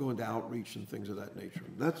lot of them go into outreach and things of that nature.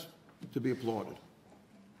 That's to be applauded.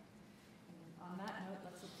 On that note,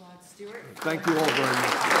 let's applaud Stuart. Thank you all very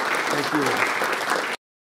much. Thank you all.